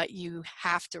 But you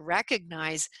have to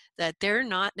recognize that they're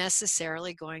not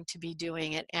necessarily going to be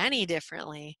doing it any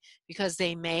differently, because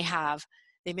they may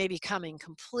be coming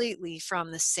completely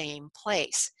from the same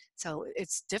place. So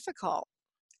it's difficult.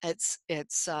 It's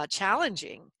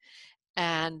challenging,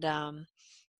 and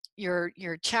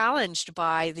you're challenged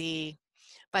by the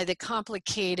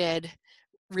complicated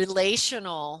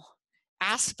relational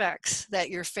aspects that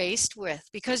you're faced with,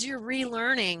 because you're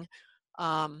relearning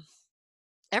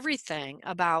everything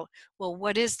about, well,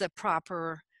 what is the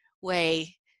proper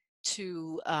way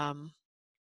to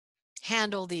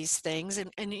handle these things.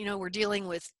 And we're dealing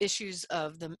with issues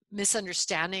of the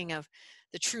misunderstanding of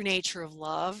the true nature of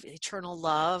love, eternal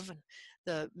love, and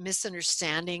the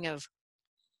misunderstanding of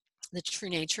the true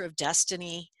nature of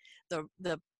destiny, the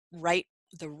right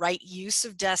use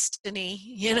of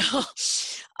destiny,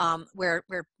 where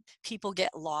people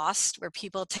get lost, where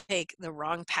people take the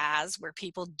wrong paths, where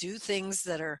people do things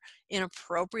that are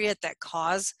inappropriate, that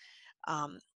cause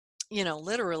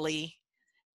literally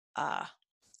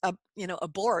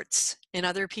aborts in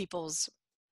other people's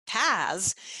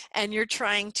paths. And you're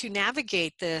trying to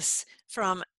navigate this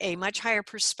from a much higher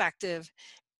perspective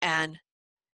and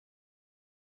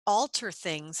alter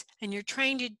things, and you're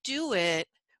trying to do it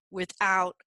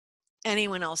without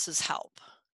anyone else's help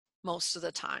most of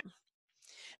the time,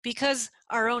 because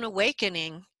our own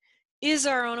awakening is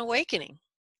our own awakening.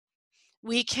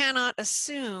 We cannot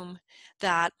assume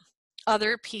that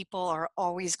other people are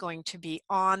always going to be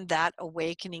on that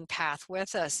awakening path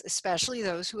with us, especially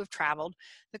those who have traveled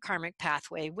the karmic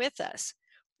pathway with us.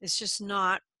 It's just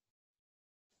not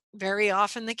very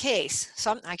often the case.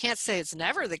 I can't say it's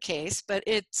never the case, but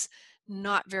it's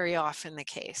not very often the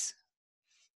case.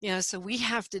 So we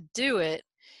have to do it,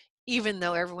 even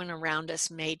though everyone around us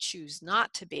may choose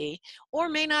not to be, or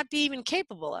may not be even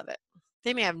capable of it.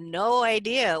 They may have no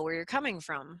idea where you're coming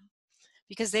from,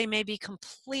 because they may be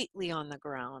completely on the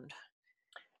ground.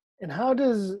 And how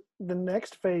does the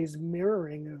next phase,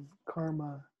 mirroring of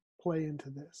karma, play into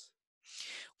this?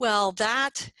 Well,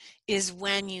 that is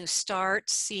when you start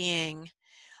seeing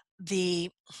in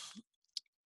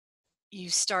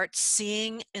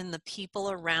the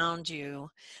people around you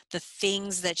the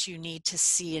things that you need to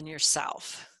see in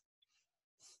yourself.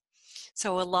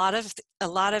 So a lot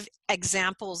of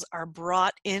examples are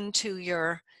brought into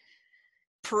your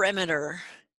perimeter,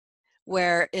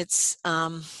 where it's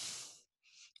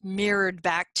mirrored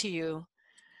back to you,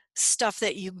 stuff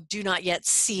that you do not yet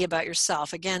see about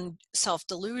yourself. Again,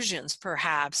 self-delusions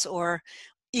perhaps, or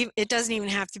it doesn't even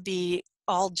have to be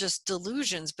all just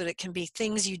delusions, but it can be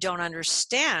things you don't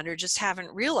understand or just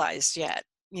haven't realized yet,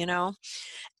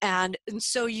 and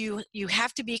so you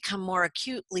have to become more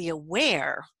acutely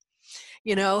aware.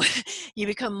 You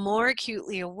become more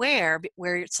acutely aware,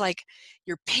 where it's like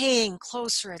you're paying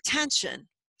closer attention,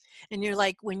 and you're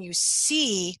like, when you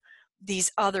see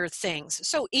these other things.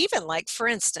 So even like, for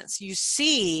instance, you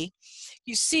see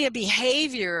a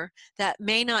behavior that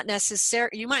may not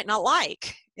necessarily, you might not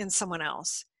like in someone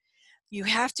else. You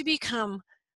have to become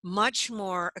much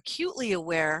more acutely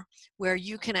aware, where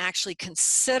you can actually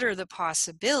consider the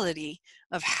possibility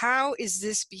of, how is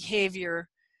this behavior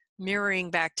mirroring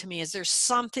back to me? Is there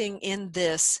something in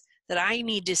this that I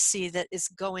need to see that is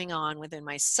going on within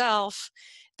myself,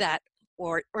 that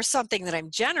or something that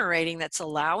I'm generating that's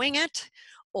allowing it,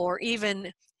 or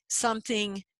even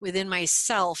something within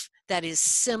myself that is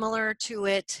similar to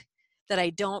it that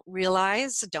I don't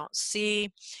realize, don't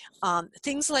see,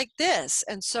 things like this.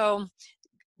 And so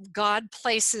God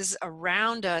places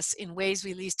around us, in ways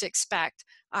we least expect,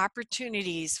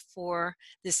 opportunities for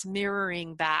this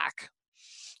mirroring back,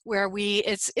 where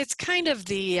it's kind of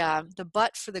the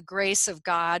but for the grace of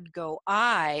God go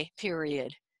I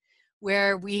period,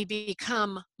 where we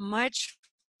become much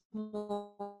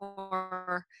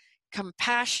more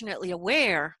compassionately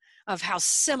aware of how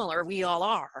similar we all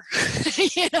are.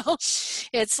 You know,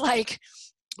 it's like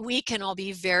we can all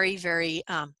be very, very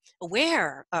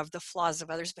aware of the flaws of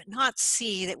others, but not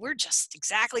see that we're just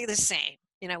exactly the same.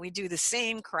 You know, we do the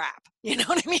same crap. You know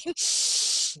what I mean?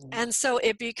 And so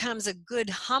it becomes a good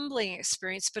humbling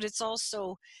experience, but it's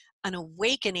also an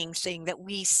awakening thing that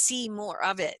we see more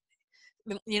of it.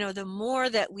 You know, the more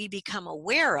that we become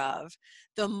aware of,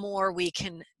 the more we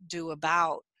can do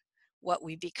about what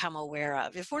we become aware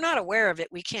of. If we're not aware of it,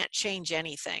 we can't change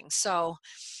anything. So,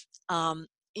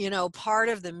 you know, part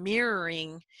of the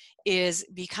mirroring is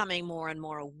becoming more and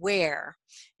more aware,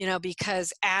 you know,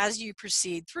 because as you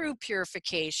proceed through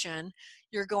purification,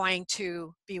 you're going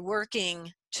to be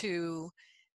working to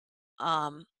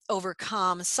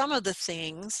overcome some of the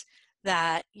things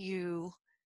that you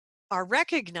are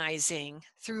recognizing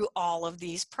through all of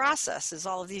these processes,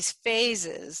 all of these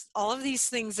phases, all of these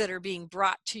things that are being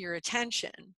brought to your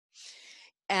attention.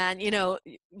 And, you know,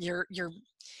 you're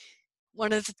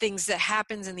one of the things that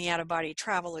happens in the out-of-body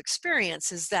travel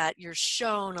experience is that you're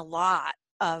shown a lot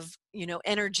of, you know,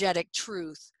 energetic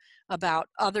truth about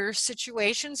other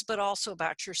situations, but also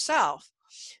about yourself.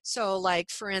 So, like,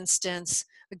 for instance,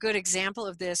 a good example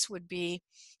of this would be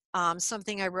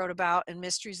something I wrote about in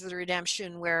Mysteries of the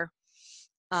Redemption, where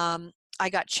I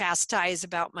got chastised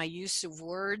about my use of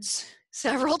words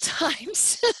several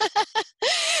times.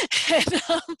 and,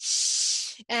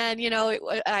 and, you know,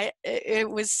 it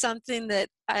was something that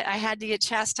I had to get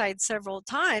chastised several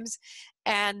times.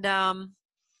 And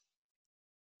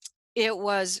it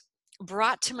was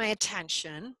brought to my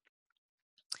attention.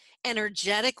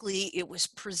 Energetically, it was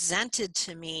presented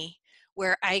to me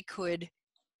where I could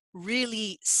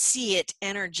really see it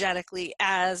energetically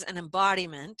as an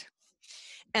embodiment.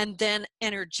 And then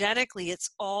energetically,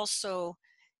 it's also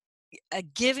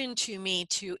given to me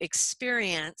to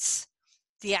experience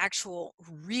the actual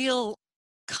real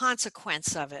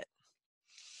consequence of it.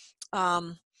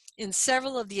 In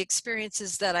several of the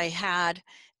experiences that I had,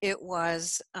 it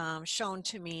was shown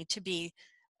to me to be,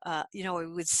 you know, we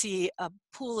would see a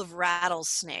pool of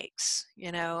rattlesnakes,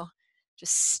 you know,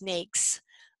 just snakes.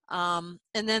 And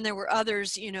then there were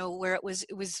others, you know, where it was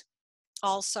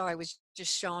also, I was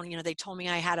just shown, you know, they told me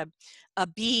I had a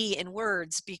bee in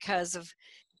words because of,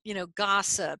 you know,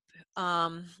 gossip.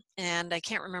 And I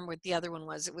can't remember what the other one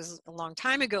was. It was a long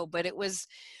time ago, but it was,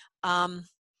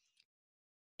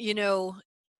 you know,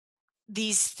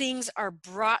 these things are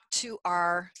brought to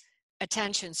our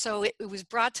attention. So it was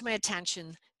brought to my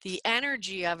attention. The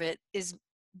energy of it is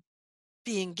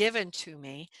being given to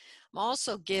me. I'm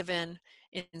also given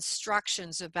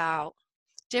instructions about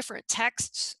different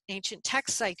texts, ancient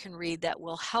texts I can read that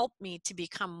will help me to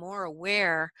become more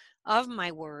aware of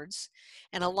my words.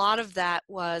 And a lot of that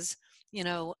was, you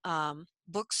know,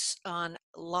 books on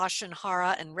Lashon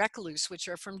Hara and Recluse, which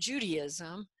are from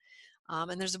Judaism.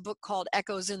 And there's a book called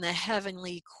Echoes in the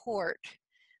Heavenly Court,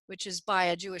 which is by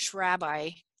a Jewish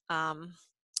rabbi.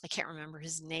 I can't remember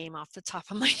his name off the top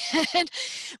of my head,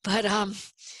 but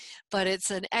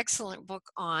it's an excellent book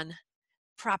on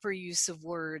proper use of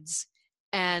words.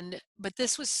 But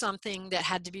this was something that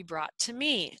had to be brought to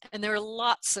me. And there are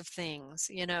lots of things,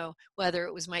 you know, whether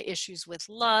it was my issues with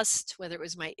lust, whether it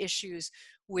was my issues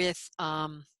with,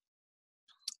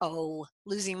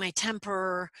 losing my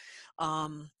temper,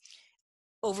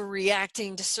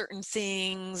 overreacting to certain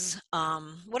things,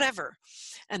 whatever.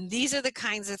 And these are the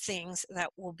kinds of things that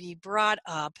will be brought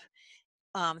up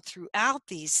throughout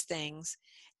these things.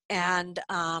 And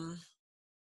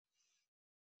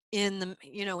in the,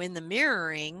 you know, in the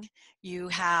mirroring, you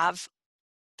have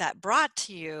that brought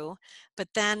to you, but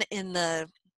then in the,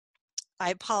 I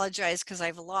apologize because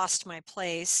I've lost my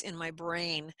place in my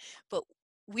brain, but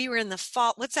we were in the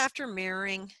fall. What's after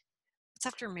mirroring? What's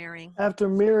after mirroring? After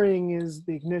mirroring is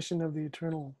the ignition of the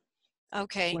eternal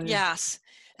Okay, flame. yes.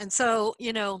 And so,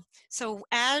 you know, so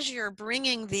as you're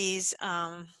bringing these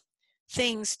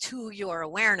things to your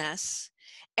awareness,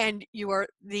 and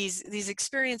these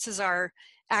experiences are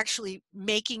actually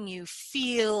making you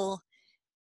feel,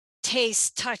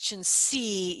 taste, touch, and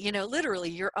see, you know, literally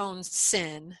your own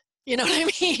sin. You know what I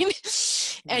mean?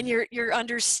 And you're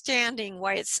understanding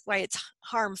why it's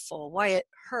harmful, why it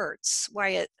hurts, why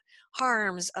it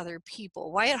harms other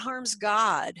people, why it harms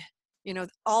God. You know,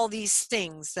 all these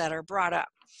things that are brought up.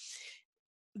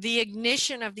 The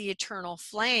ignition of the eternal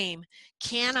flame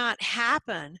cannot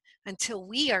happen until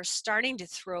we are starting to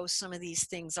throw some of these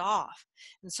things off.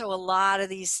 And so a lot of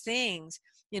these things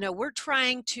we're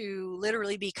trying to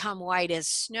literally become white as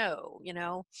snow,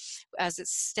 as it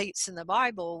states in the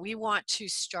Bible. We want to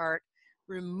start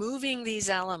removing these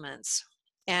elements.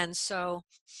 And so,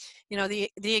 the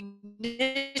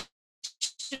ignition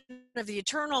of the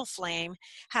eternal flame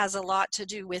has a lot to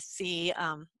do with the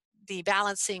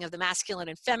balancing of the masculine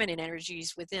and feminine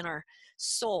energies within our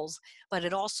souls, but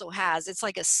it also it's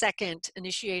like a second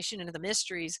initiation into the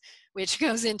mysteries, which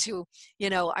goes into,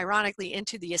 ironically,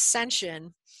 into the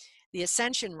ascension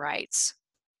rites.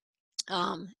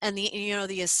 And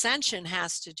the ascension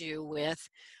has to do with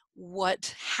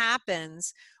what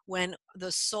happens when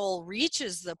the soul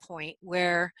reaches the point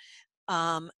where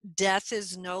death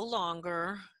is no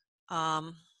longer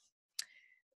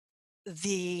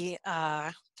the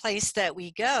place that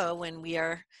we go when we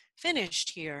are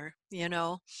finished here,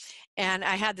 And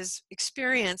I had this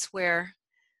experience where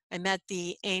I met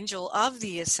the angel of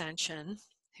the ascension,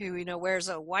 who, wears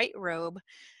a white robe,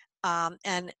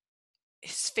 and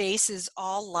his face is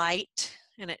all light,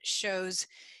 and it shows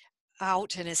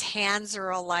out, and his hands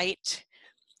are all light,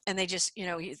 and they just,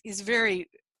 he's very,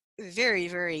 very,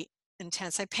 very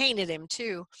intense. I painted him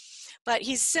too, but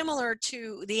he's similar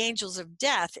to the angels of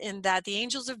death in that the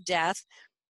angels of death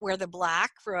wear the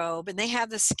black robe and they have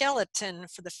the skeleton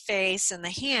for the face and the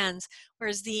hands,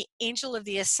 whereas the angel of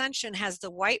the ascension has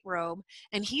the white robe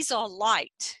and he's all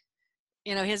light. He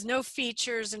has no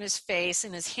features in his face,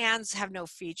 and his hands have no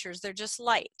features. They're just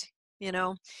light,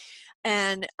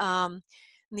 And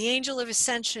the angel of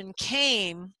ascension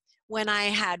came when I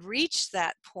had reached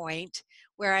that point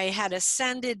where I had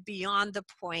ascended beyond the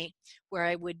point where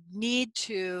I would need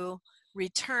to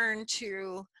return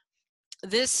to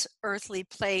this earthly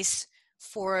place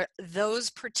for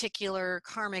those particular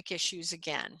karmic issues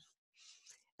again.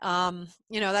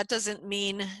 That doesn't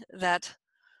mean that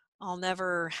I'll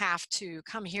never have to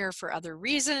come here for other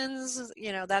reasons.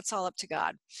 That's all up to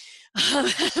God.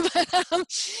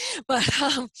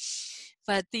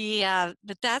 but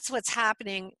that's what's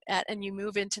happening and you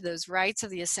move into those rites of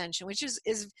the ascension, which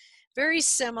is very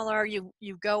similar.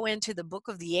 You go into the book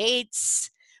of the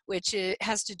eights, which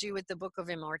has to do with the book of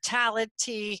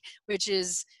immortality, which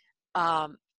is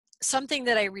something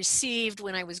that I received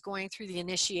when I was going through the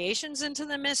initiations into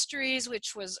the mysteries,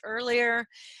 which was earlier.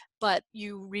 But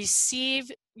you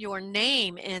receive your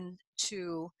name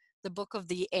into the book of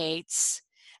the eights,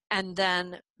 and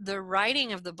then the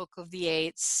writing of the book of the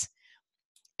eights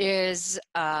is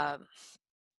part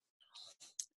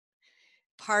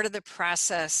of the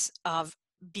process of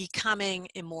becoming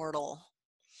immortal,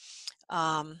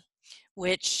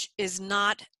 which is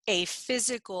not a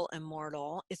physical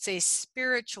immortal, it's a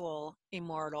spiritual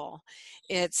immortal.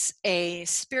 It's a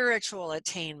spiritual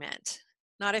attainment,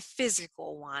 not a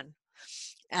physical one.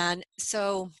 And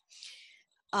so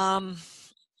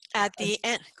at the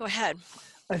end, go ahead.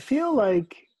 I feel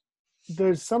like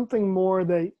there's something more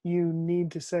that you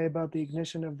need to say about the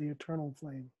ignition of the eternal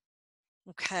flame.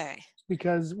 Okay.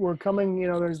 Because we're coming,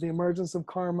 there's the emergence of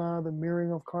karma, the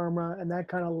mirroring of karma, and that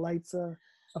kind of lights a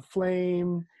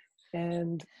flame,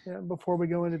 and before we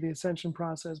go into the ascension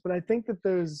process. But I think that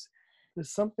there's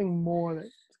something more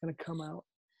that's going to come out.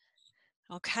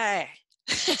 Okay.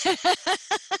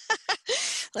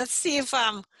 Let's see if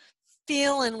I'm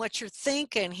feeling what you're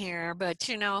thinking here. But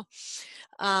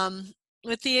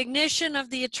with the ignition of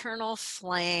the eternal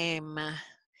flame,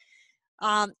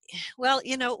 well,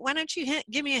 why don't you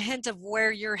give me a hint of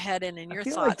where you're heading and your I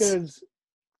feel thoughts? like there's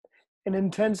an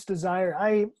intense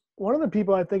desire. One of the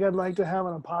people I think I'd like to have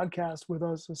on a podcast with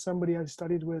us is somebody I've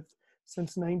studied with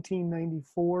since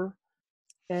 1994.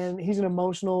 And he's an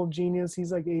emotional genius.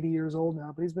 He's like 80 years old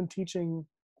now, but he's been teaching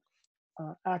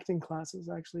acting classes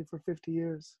actually for 50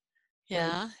 years.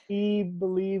 Yeah. But he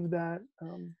believed that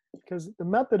because the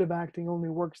method of acting only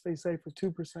works, they say, for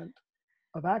 2%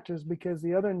 of actors, because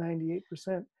the other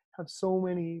 98% have so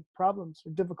many problems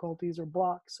or difficulties or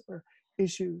blocks or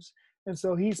issues. And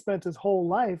so he spent his whole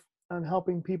life on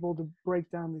helping people to break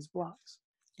down these blocks.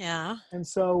 Yeah. And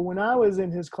so when I was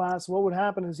in his class, what would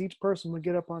happen is each person would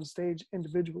get up on stage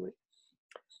individually.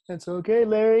 And so, okay,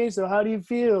 Larry, so how do you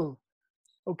feel?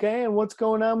 Okay, and what's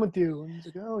going on with you? And he's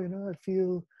like, oh, I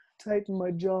feel tight in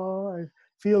my jaw. I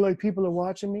feel like people are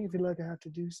watching me. I feel like I have to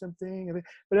do something.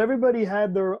 But everybody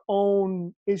had their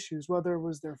own issues, whether it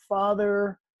was their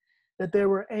father that they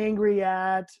were angry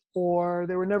at, or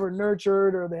they were never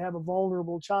nurtured, or they have a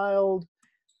vulnerable child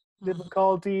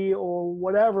difficulty, or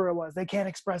whatever it was. They can't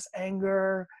express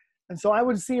anger. And so I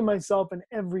would see myself in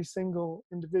every single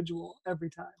individual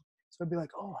every time. So I'd be like,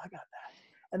 oh, I got that.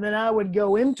 And then I would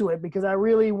go into it because I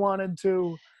really wanted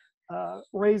to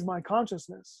raise my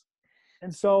consciousness.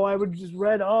 And so I would just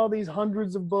read all these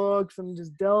hundreds of books and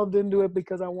just delved into it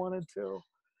because I wanted to.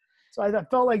 So I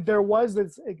felt like there was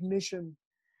this ignition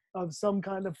of some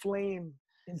kind of flame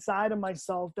inside of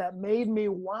myself that made me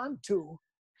want to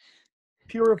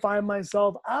purify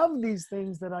myself of these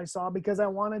things that I saw because I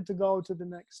wanted to go to the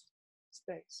next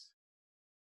space.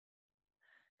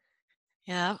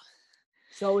 Yeah.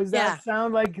 So does Yeah. that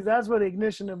sound like, because that's what the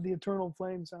ignition of the eternal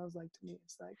flame sounds like to me.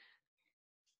 It's like,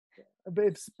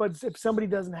 but if somebody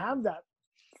doesn't have that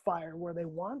fire where they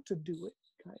want to do it,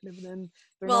 kind of, then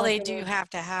they're Well, not they gonna. do have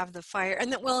to have the fire,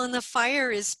 and the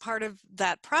fire is part of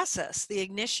that process, the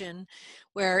ignition,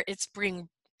 where it's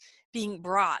being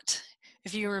brought.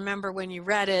 If you remember when you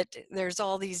read it, there's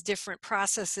all these different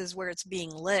processes where it's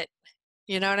being lit.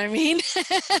 You know what I mean?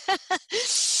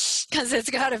 Because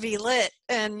it's got to be lit,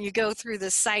 and you go through the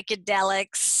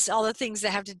psychedelics, all the things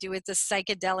that have to do with the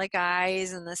psychedelic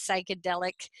eyes and the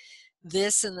psychedelic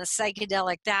this and the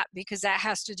psychedelic that, because that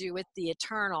has to do with the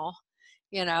eternal,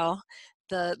 you know,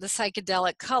 the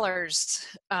psychedelic colors.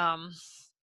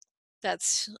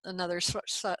 That's another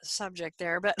subject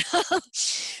there, but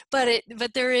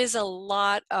but there is a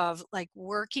lot of like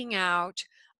working out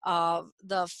of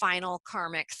the final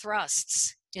karmic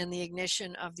thrusts in the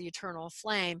ignition of the eternal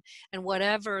flame, and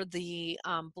whatever the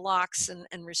blocks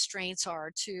and restraints are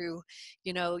to,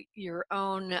 you know, your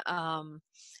own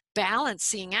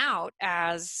balancing out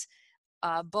as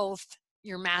both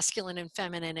your masculine and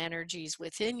feminine energies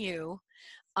within you,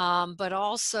 but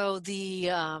also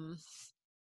the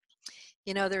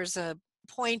you know, there's a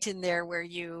point in there where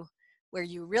you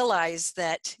realize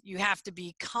that you have to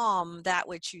become that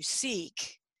which you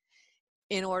seek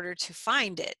in order to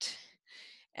find it.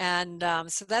 And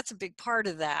so that's a big part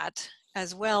of that,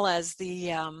 as well as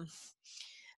the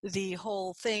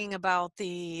whole thing about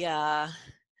the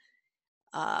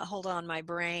hold on, my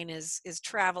brain is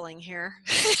traveling here.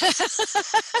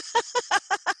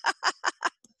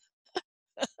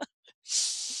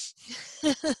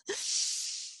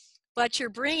 But you're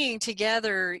bringing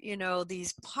together, you know,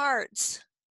 these parts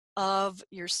of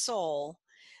your soul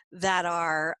that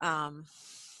are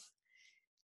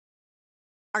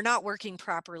not working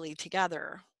properly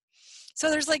together.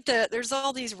 So there's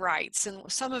all these rites,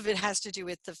 and some of it has to do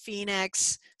with the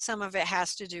phoenix, some of it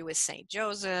has to do with Saint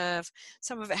Joseph,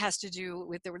 some of it has to do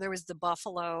with there was the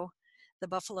buffalo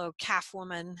calf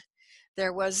woman.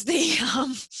 There was the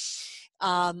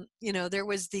you know, there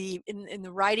was the in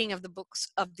the writing of the books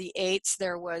of the eights,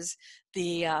 there was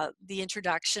the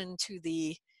introduction to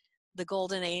the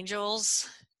golden angels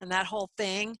and that whole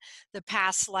thing, the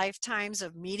past lifetimes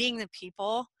of meeting the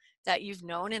people that you've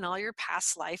known in all your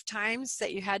past lifetimes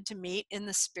that you had to meet in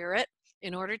the spirit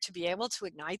in order to be able to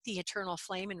ignite the eternal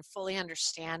flame and fully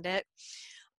understand it.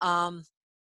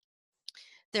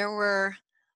 There were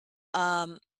a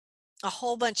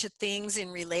whole bunch of things in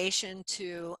relation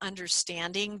to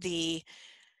understanding the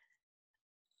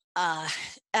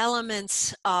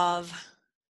elements of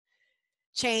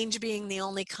change being the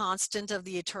only constant of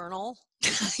the eternal.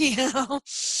 You know,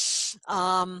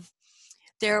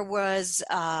 there was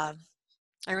I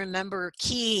remember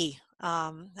Key.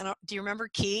 Do you remember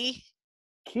Key?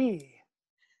 Key.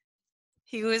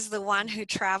 He was the one who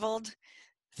traveled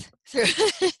through.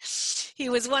 He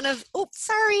was one of. Oh,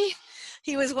 sorry.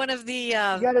 He was one of the. You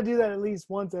got to do that at least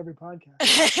once every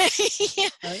podcast. Yeah.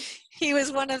 Right? He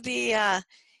was one of the.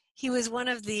 He was one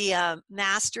of the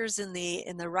masters in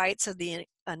the rites of the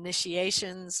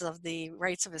initiations of the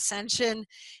rites of Ascension,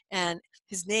 and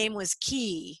his name was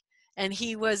Key. And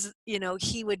he was, you know,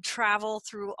 he would travel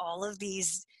through all of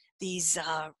these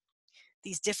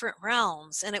different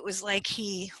realms, and it was like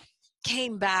he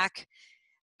came back,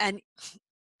 and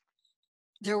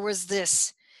there was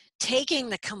this taking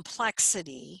the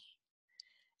complexity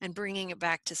and bringing it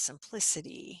back to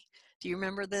simplicity. Do you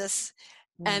remember this?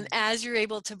 And as you're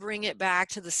able to bring it back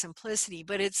to the simplicity,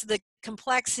 but it's the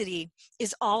complexity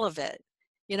is all of it.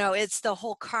 You know, it's the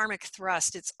whole karmic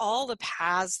thrust. It's all the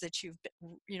paths that you've,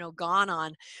 you know, gone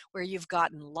on where you've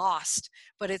gotten lost,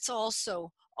 but it's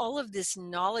also all of this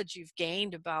knowledge you've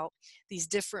gained about these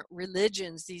different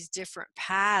religions, these different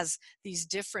paths, these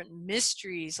different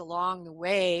mysteries along the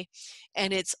way.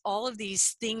 And it's all of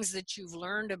these things that you've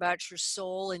learned about your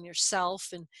soul and yourself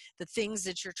and the things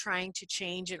that you're trying to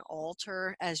change and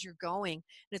alter as you're going.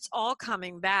 And it's all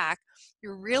coming back.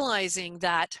 You're realizing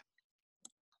that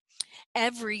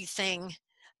everything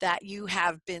that you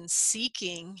have been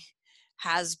seeking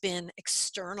has been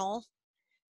external,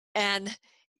 and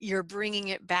you're bringing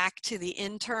it back to the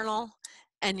internal,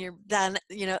 and you're then,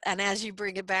 you know, and as you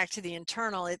bring it back to the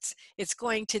internal, it's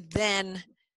going to then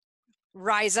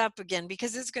rise up again,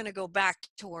 because it's going to go back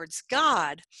towards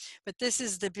God. But this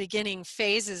is the beginning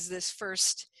phases, these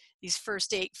first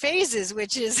 8 phases,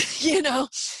 which is,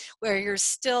 where you're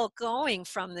still going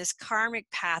from this karmic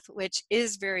path, which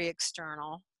is very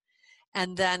external,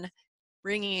 and then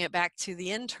bringing it back to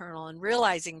the internal and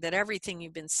realizing that everything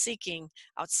you've been seeking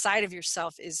outside of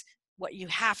yourself is what you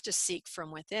have to seek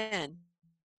from within.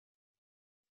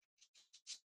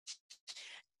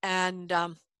 And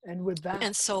with that.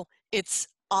 And so it's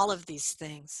all of these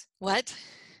things. What?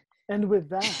 And with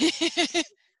that.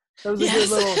 That was a Yes. good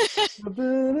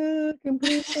little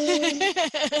complete.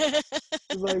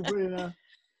 It's like,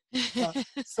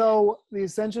 so the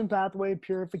ascension pathway,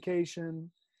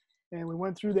 purification, and we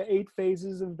went through the 8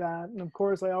 phases of that. And of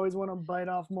course, I always want to bite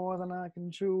off more than I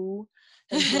can chew.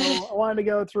 And so I wanted to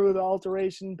go through the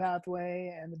alteration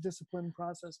pathway and the discipline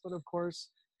process. But of course,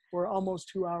 we're almost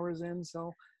 2 hours in,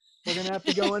 so we're going to have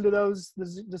to go into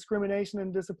the discrimination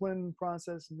and discipline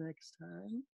process next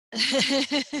time.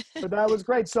 But that was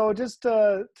great. So just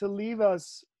to leave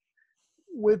us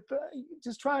with,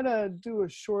 just trying to do a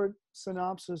short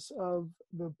synopsis of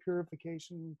the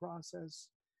purification process,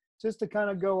 just to kind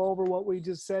of go over what we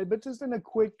just said, but just in a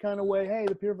quick kind of way. Hey,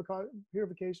 the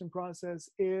purification process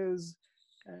is,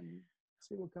 and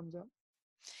see what comes up.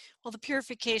 Well, the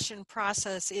purification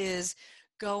process is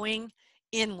going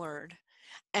inward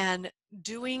and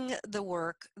doing the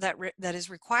work that is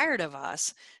required of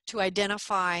us to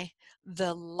identify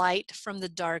the light from the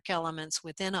dark elements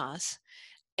within us,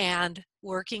 and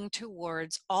working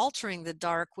towards altering the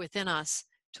dark within us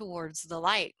towards the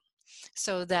light,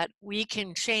 so that we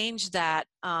can change that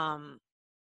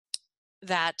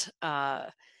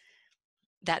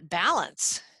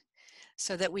balance,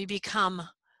 so that we become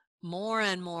more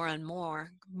and more and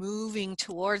more moving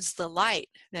towards the light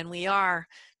than we are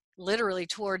literally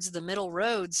towards the middle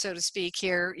road, so to speak,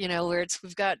 here, where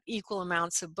we've got equal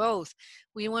amounts of both.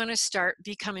 We want to start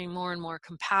becoming more and more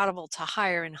compatible to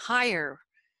higher and higher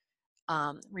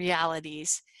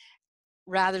realities,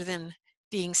 rather than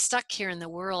being stuck here in the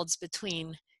worlds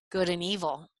between good and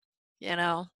evil.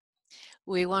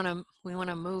 We want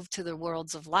to move to the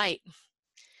worlds of light.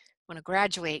 Want to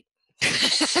graduate. All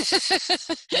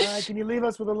right, can you leave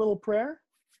us with a little prayer?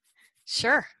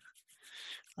 Sure.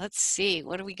 Let's see,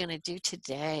 what are we going to do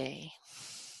today?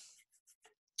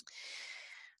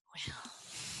 Well,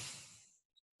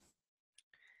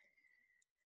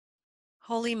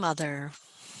 Holy Mother,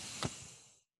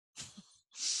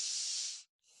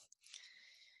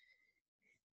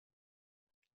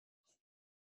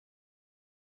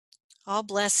 all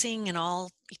blessing and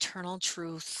all eternal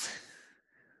truth,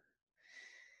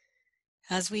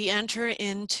 as we enter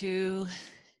into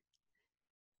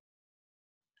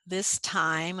this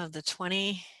time of the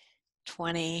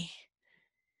 2020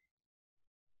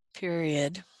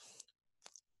 period,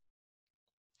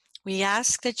 we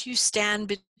ask that you stand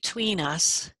between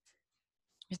us,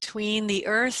 between the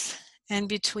earth and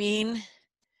between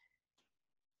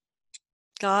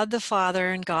God the Father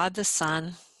and God the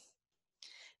Son,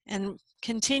 and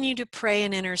continue to pray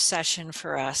an intercession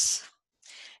for us,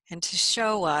 and to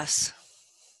show us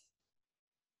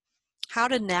how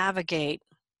to navigate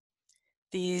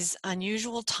these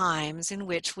unusual times in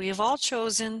which we have all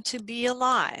chosen to be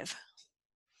alive.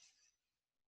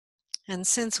 And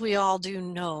since we all do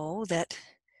know that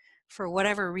for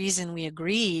whatever reason we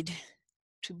agreed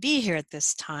to be here at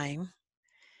this time,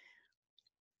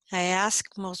 I ask,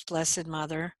 Most Blessed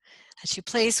Mother, that you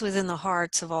place within the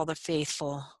hearts of all the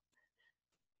faithful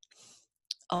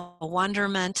a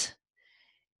wonderment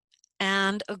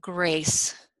and a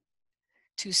grace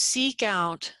to seek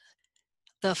out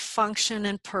the function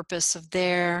and purpose of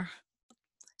their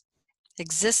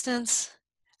existence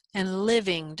and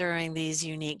living during these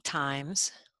unique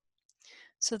times,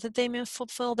 so that they may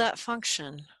fulfill that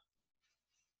function.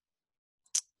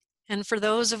 And for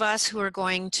those of us who are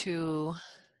going to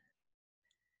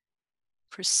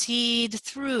proceed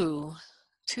through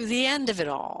to the end of it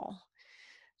all,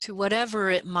 to whatever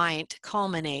it might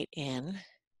culminate in,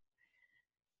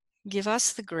 give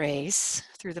us the grace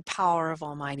through the power of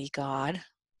Almighty God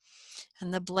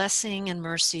and the blessing and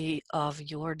mercy of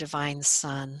your divine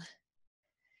Son,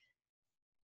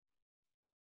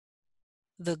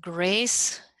 the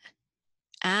grace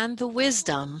and the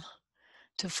wisdom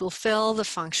to fulfill the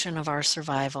function of our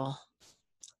survival.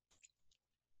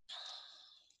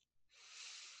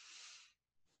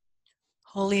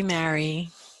 Holy Mary,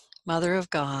 Mother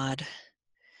of God,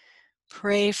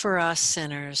 pray for us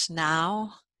sinners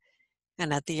now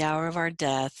and at the hour of our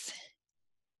death.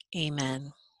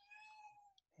 Amen.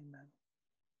 Amen.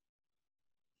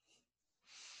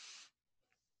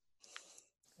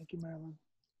 Thank you, Marilyn.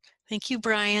 Thank you,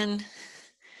 Brian.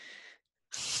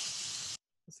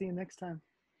 We'll see you next time.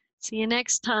 See you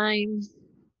next time.